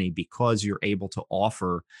company, because you're able to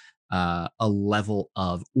offer a level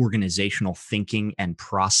of organizational thinking and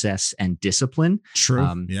process and discipline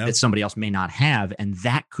True. Yeah. that somebody else may not have. And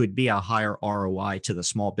that could be a higher ROI to the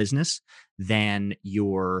small business than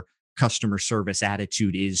your customer service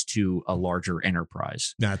attitude is to a larger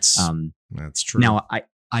enterprise. That's Um, that's true. Now,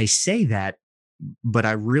 I say that, but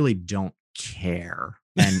I really don't care.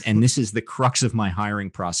 And this is the crux of my hiring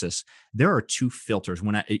process. There are two filters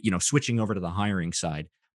when switching over to the hiring side.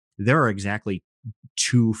 There are exactly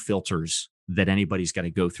two filters that anybody's got to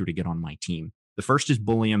go through to get on my team. The first is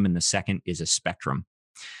Boolean, and the second is a spectrum.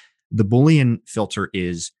 The Boolean filter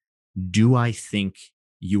is, do I think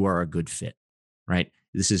you are a good fit? Right.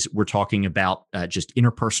 We're talking about just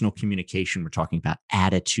interpersonal communication. We're talking about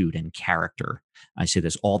attitude and character. I say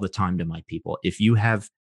this all the time to my people. If you're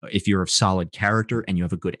of solid character and you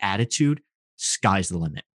have a good attitude, sky's the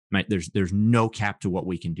limit. Right. There's no cap to what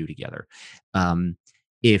we can do together.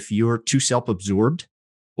 If you're too self-absorbed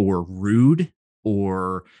or rude,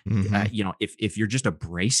 or Mhm. if you're just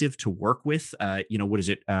abrasive to work with, what is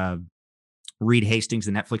it? Reed Hastings,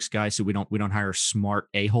 the Netflix guy, so we don't hire smart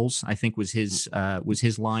a-holes, I think was his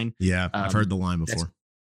line. Yeah, I've heard Um, the line that's before.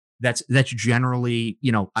 that's generally,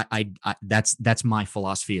 that's my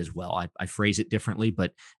philosophy as well. I phrase it differently,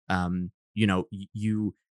 but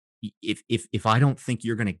you if I don't think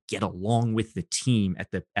you're going to get along with the team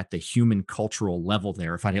at the human cultural level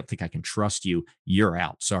there, if I don't think I can trust you, you're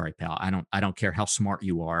out. Sorry, pal. I don't care how smart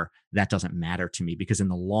you are. That doesn't matter to me, because in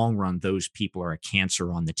the long run, those people are a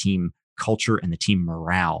cancer on the team culture and the team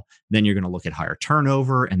morale. Then you're going to look at higher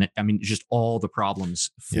turnover, and just all the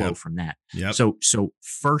problems flow Yep. from that. Yep. So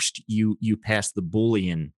first you pass the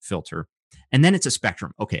Boolean filter, and then it's a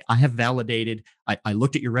spectrum. Okay, I have validated. I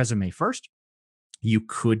looked at your resume first. You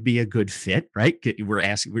could be a good fit, right? We're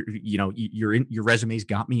asking, your resume's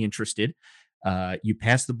got me interested. You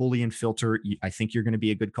pass the Boolean filter. I think you're going to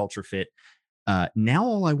be a good culture fit. Now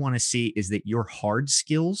all I want to see is that your hard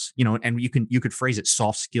skills, and you could phrase it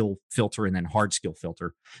soft skill filter and then hard skill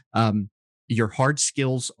filter. Your hard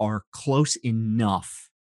skills are close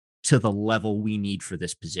enough to the level we need for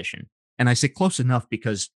this position. And I say close enough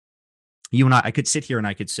because you and I could sit here and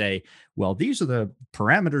I could say, well, these are the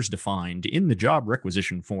parameters defined in the job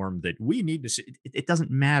requisition form that we need to see. It doesn't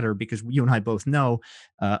matter, because you and I both know,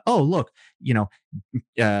 oh, look,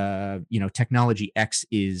 technology X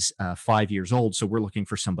is 5 years old. So we're looking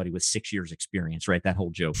for somebody with 6 years experience, right? That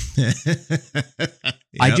whole joke.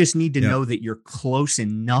 I Yep. just need to Yep. know that you're close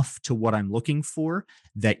enough to what I'm looking for,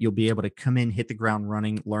 that you'll be able to come in, hit the ground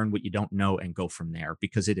running, learn what you don't know, and go from there.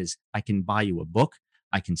 Because I can buy you a book.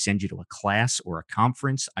 I can send you to a class or a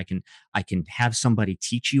conference. I can have somebody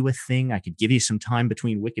teach you a thing. I could give you some time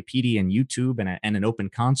between Wikipedia and YouTube and an open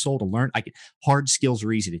console to learn. Hard skills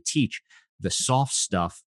are easy to teach. The soft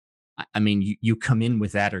stuff, you come in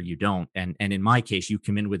with that or you don't. And in my case, you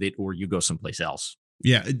come in with it or you go someplace else.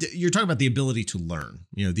 Yeah, you're talking about the ability to learn,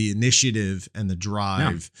 the initiative and the Yeah.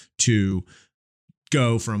 drive to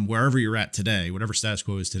go from wherever you're at today, whatever status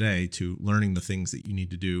quo is today, to learning the things that you need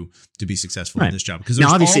to do to be successful in Right. this job. Because Now,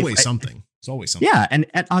 there's obviously, always something. It's always something. yeah, and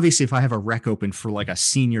obviously, if I have a rec open for like a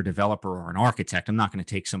senior developer or an architect, I'm not going to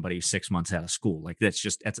take somebody who's 6 months out of school. Like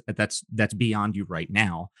that's beyond you right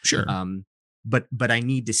now. Sure. But I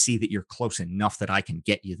need to see that you're close enough that I can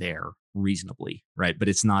get you there reasonably, right? But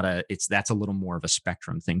that's a little more of a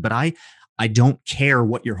spectrum thing. But I don't care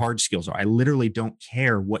what your hard skills are. I literally don't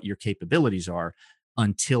care what your capabilities are.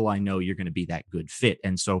 until I know you're going to be that good fit.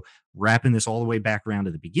 And so wrapping this all the way back around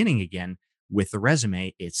to the beginning again with the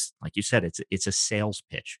resume, it's like you said, it's a sales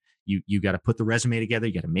pitch. You got to put the resume together.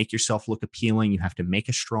 You got to make yourself look appealing. You have to make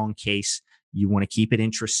a strong case. You want to keep it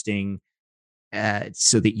interesting,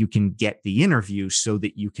 so that you can get the interview, so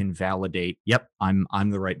that you can validate, yep, I'm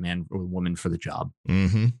the right man or woman for the job.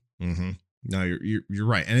 Mm-hmm. Mm-hmm. No, you're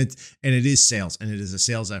right. And it is sales, and it is a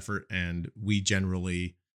sales effort. And we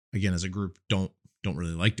generally, again, as a group, don't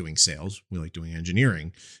really like doing sales. We like doing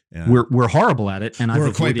engineering. We're horrible at it. And I've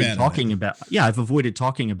avoided talking about, I've avoided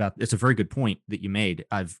talking about, it's a very good point that you made.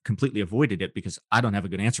 I've completely avoided it because I don't have a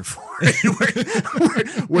good answer for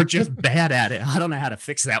it. we're just bad at it. I don't know how to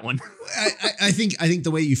fix that one. I think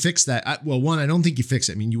the way you fix that, I don't think you fix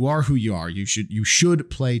it. I mean, you are who you are. You should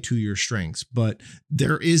play to your strengths, but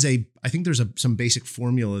there's some basic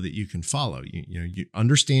formula that you can follow. You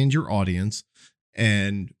understand your audience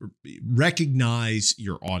and recognize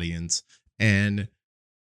your audience and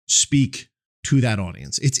speak to that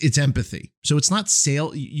audience. It's empathy. So it's not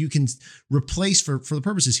sale. You can replace, for the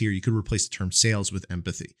purposes here, you could replace the term sales with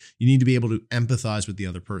empathy. You need to be able to empathize with the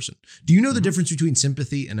other person. Do you know the difference between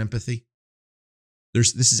sympathy and empathy?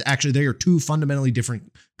 They are two fundamentally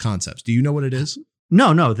different concepts. Do you know what it is?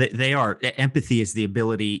 No, they are. Empathy is the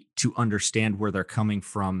ability to understand where they're coming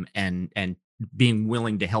from and being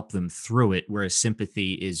willing to help them through it, whereas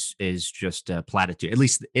sympathy is just a platitude. At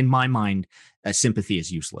least in my mind, sympathy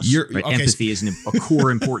is useless. Right? Okay. Empathy is a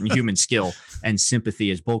core important human skill, and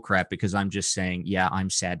sympathy is bullcrap because I'm just saying, yeah,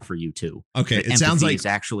 I'm sad for you too. Okay, but it sounds like is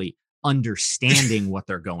actually understanding what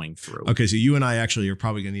they're going through. Okay, so you and I actually are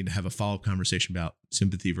probably going to need to have a follow-up conversation about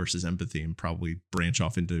sympathy versus empathy, and probably branch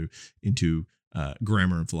off into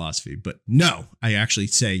grammar and philosophy. But no, I actually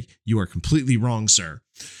say you are completely wrong, sir.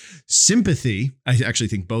 Sympathy, I actually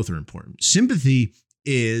think both are important. Sympathy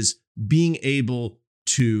is being able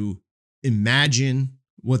to imagine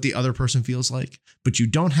what the other person feels like, but you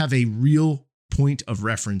don't have a real point of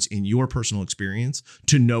reference in your personal experience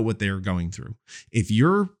to know what they're going through. If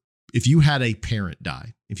you had a parent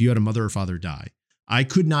die, if you had a mother or father die, I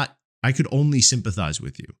could only sympathize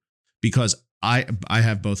with you because I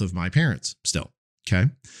have both of my parents still.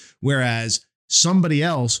 Okay. Whereas somebody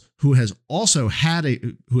else who has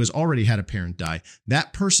already had a parent die,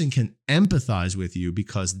 that person can empathize with you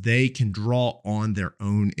because they can draw on their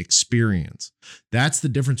own experience. That's the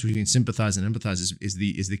difference between sympathize and empathize is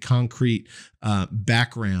the concrete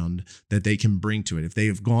background that they can bring to it. If they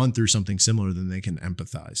have gone through something similar, then they can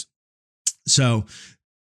empathize. So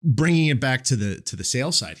bringing it back to the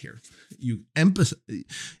sales side here,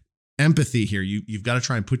 empathy here, you've got to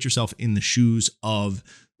try and put yourself in the shoes of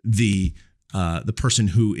the person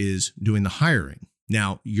who is doing the hiring.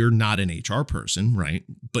 Now, you're not an HR person, right?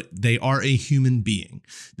 But they are a human being.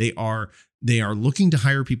 They are looking to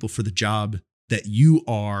hire people for the job that you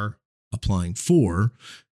are applying for.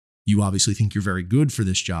 You obviously think you're very good for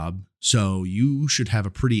this job, so you should have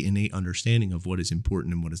a pretty innate understanding of what is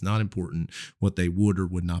important and what is not important, what they would or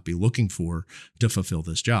would not be looking for to fulfill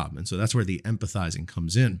this job. And so that's where the empathizing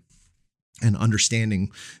comes in, and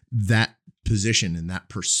understanding that position and that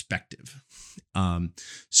perspective.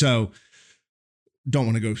 So don't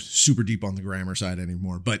want to go super deep on the grammar side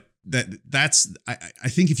anymore, but I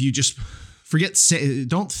think if you just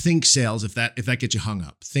don't think sales, if that gets you hung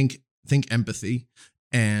up, think empathy,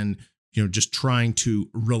 and just trying to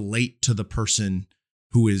relate to the person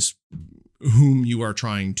whom you are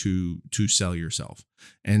trying to sell yourself.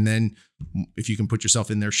 And then if you can put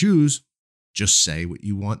yourself in their shoes, just say what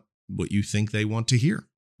you want, what you think they want to hear.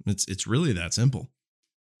 It's really that simple.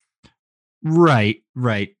 Right.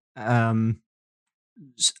 But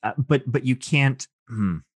you can't.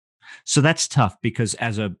 So that's tough because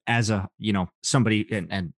as a somebody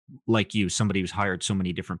and like you, somebody who's hired so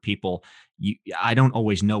many different people, I don't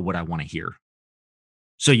always know what I want to hear.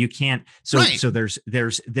 So you can't. So right. So there's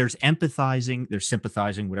empathizing, there's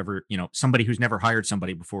sympathizing, whatever. Somebody who's never hired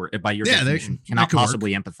somebody before, by your definition, cannot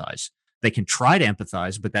possibly empathize. They can try to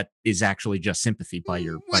empathize, but that is actually just sympathy by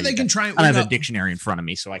your. They can try. I have a dictionary in front of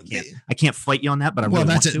me, so I can't fight you on that. But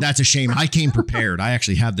that's a shame. I came prepared. I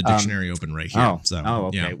actually have the dictionary open right here. Okay.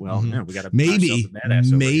 Yeah. Well, we got to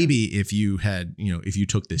maybe if you had, if you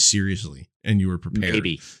took this seriously and you were prepared.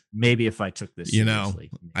 Maybe if I took this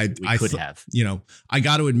seriously, I could have. I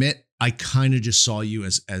got to admit, I kind of just saw you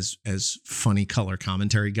as funny color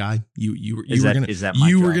commentary guy. You were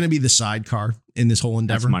going to be the sidecar in this whole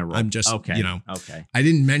endeavor. That's my role. I'm just okay. Okay. I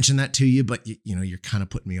didn't mention that to you, but you're kind of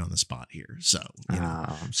putting me on the spot here. So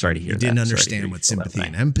I'm sorry to hear. You didn't understand what sympathy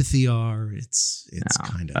and empathy are. It's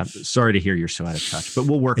kind of. I'm sorry to hear you're so out of touch, but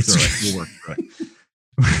we'll work through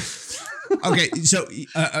it. Okay, so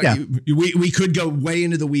we could go way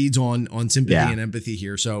into the weeds on sympathy and empathy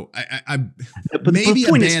here. So I but maybe the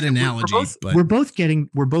a bad is, analogy, but we're both getting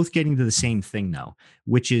to the same thing though,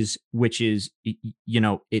 which is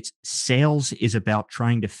it's sales is about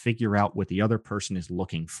trying to figure out what the other person is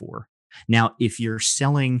looking for. Now, if you're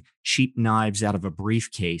selling cheap knives out of a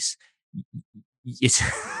briefcase, it's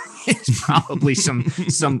it's probably some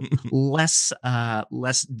less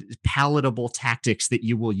palatable tactics that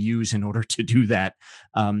you will use in order to do that.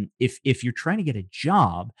 If you're trying to get a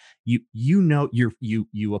job,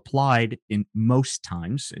 you applied. In most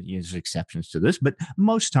times, there's exceptions to this, but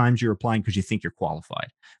most times you're applying because you think you're qualified,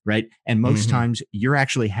 right? And most times you're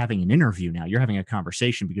actually having an interview now. You're having a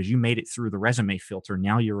conversation because you made it through the resume filter.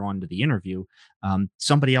 Now you're on to the interview.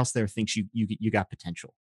 Somebody else there thinks you got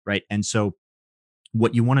potential, right? And so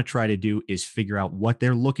what you want to try to do is figure out what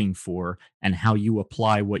they're looking for and how you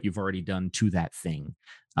apply what you've already done to that thing.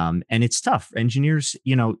 And it's tough. Engineers,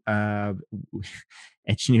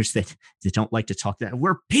 engineers that don't like to talk that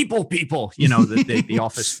we're people, the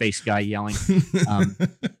Office Space guy yelling, deal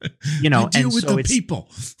with the people.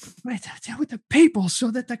 Right, deal with the people so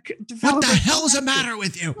that the what the hell's the matter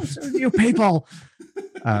with you? You people.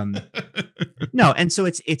 No, and so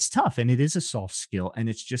it's tough, and it is a soft skill, and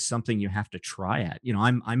it's just something you have to try at.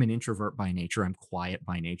 I'm an introvert by nature. I'm quiet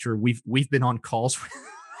by nature. We've been on calls.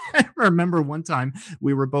 I remember one time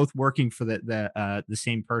we were both working for the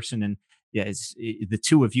same person, and the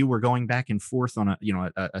two of you were going back and forth on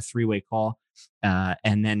a three-way call,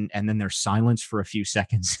 and then there's silence for a few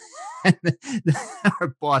seconds, and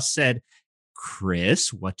our boss said,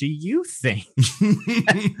 "Chris, what do you think?"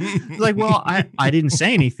 Like, well, I didn't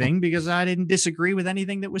say anything because I didn't disagree with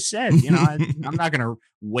anything that was said. I'm not going to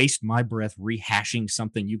waste my breath rehashing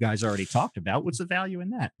something you guys already talked about. What's the value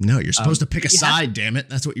in that? No, you're supposed to pick a side. Damn it,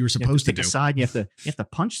 that's what you were supposed to do. Pick a side. You have to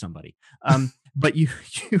punch somebody. But you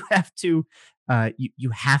have to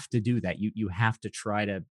you have to do that. You have to try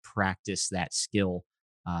to practice that skill.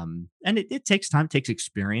 And it takes time, it takes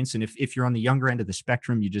experience. And if you're on the younger end of the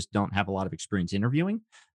spectrum, you just don't have a lot of experience interviewing.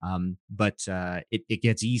 But it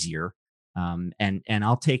gets easier. And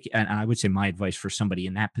I would say my advice for somebody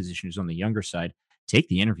in that position who's on the younger side, take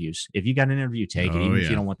the interviews. If you got an interview, take it, even if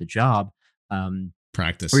you don't want the job.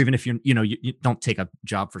 Practice. Or even if you don't take a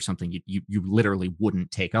job for something you literally wouldn't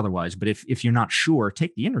take otherwise. But if you're not sure,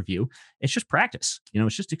 take the interview. It's just practice.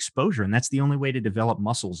 It's just exposure, and that's the only way to develop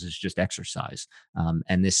muscles is just exercise.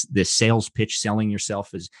 And this sales pitch, selling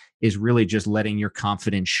yourself, is really just letting your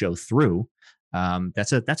confidence show through.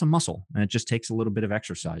 That's a muscle, and it just takes a little bit of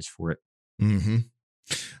exercise for it. Mm-hmm.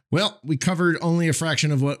 Well, we covered only a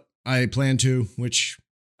fraction of what I planned to, which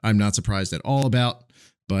I'm not surprised at all about,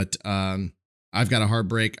 but I've got a hard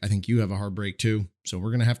break. I think you have a hard break too. So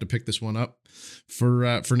we're going to have to pick this one up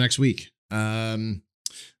for next week. I'll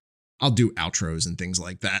do outros and things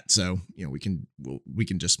like that. So, we can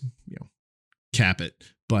just, cap it.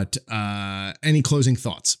 But any closing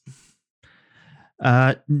thoughts?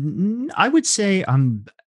 I would say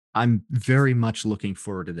I'm very much looking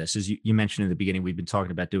forward to this. As you mentioned in the beginning, we've been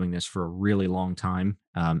talking about doing this for a really long time.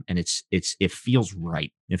 And it feels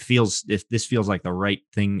right. This feels like the right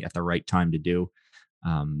thing at the right time to do.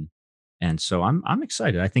 And so I'm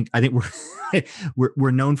excited. I think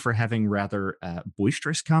we're known for having rather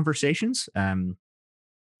boisterous conversations. And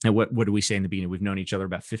what do we say in the beginning? We've known each other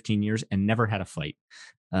about 15 years and never had a fight.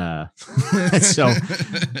 So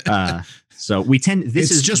we tend.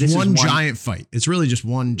 This is just one giant fight. It's really just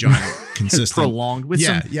one giant consistent, prolonged with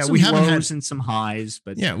some we haven't lows had and some highs,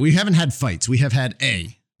 but we haven't had fights. We have had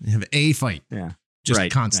a fight. Yeah, just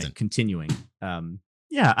constant, continuing.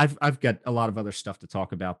 I've got a lot of other stuff to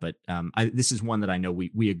talk about, but this is one that I know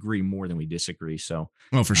we agree more than we disagree. So,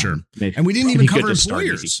 for sure. And we didn't even cover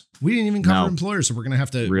employers. We didn't even cover employers, so we're gonna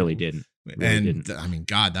have to really didn't. I mean,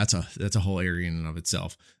 God, that's a whole area in and of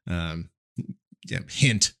itself.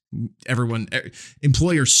 Hint: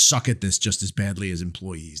 employers suck at this just as badly as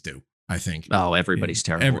employees do. I think. Oh, everybody's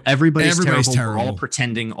terrible. Everybody's terrible. We're all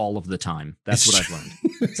pretending all of the time. That's what I've learned.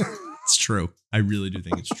 It's true. I really do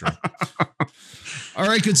think it's true. All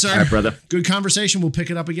right, good sir. All right, brother. Good conversation. We'll pick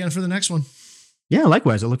it up again for the next one. Yeah,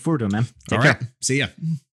 likewise. I look forward to it, man. Take care. See ya.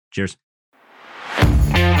 Cheers.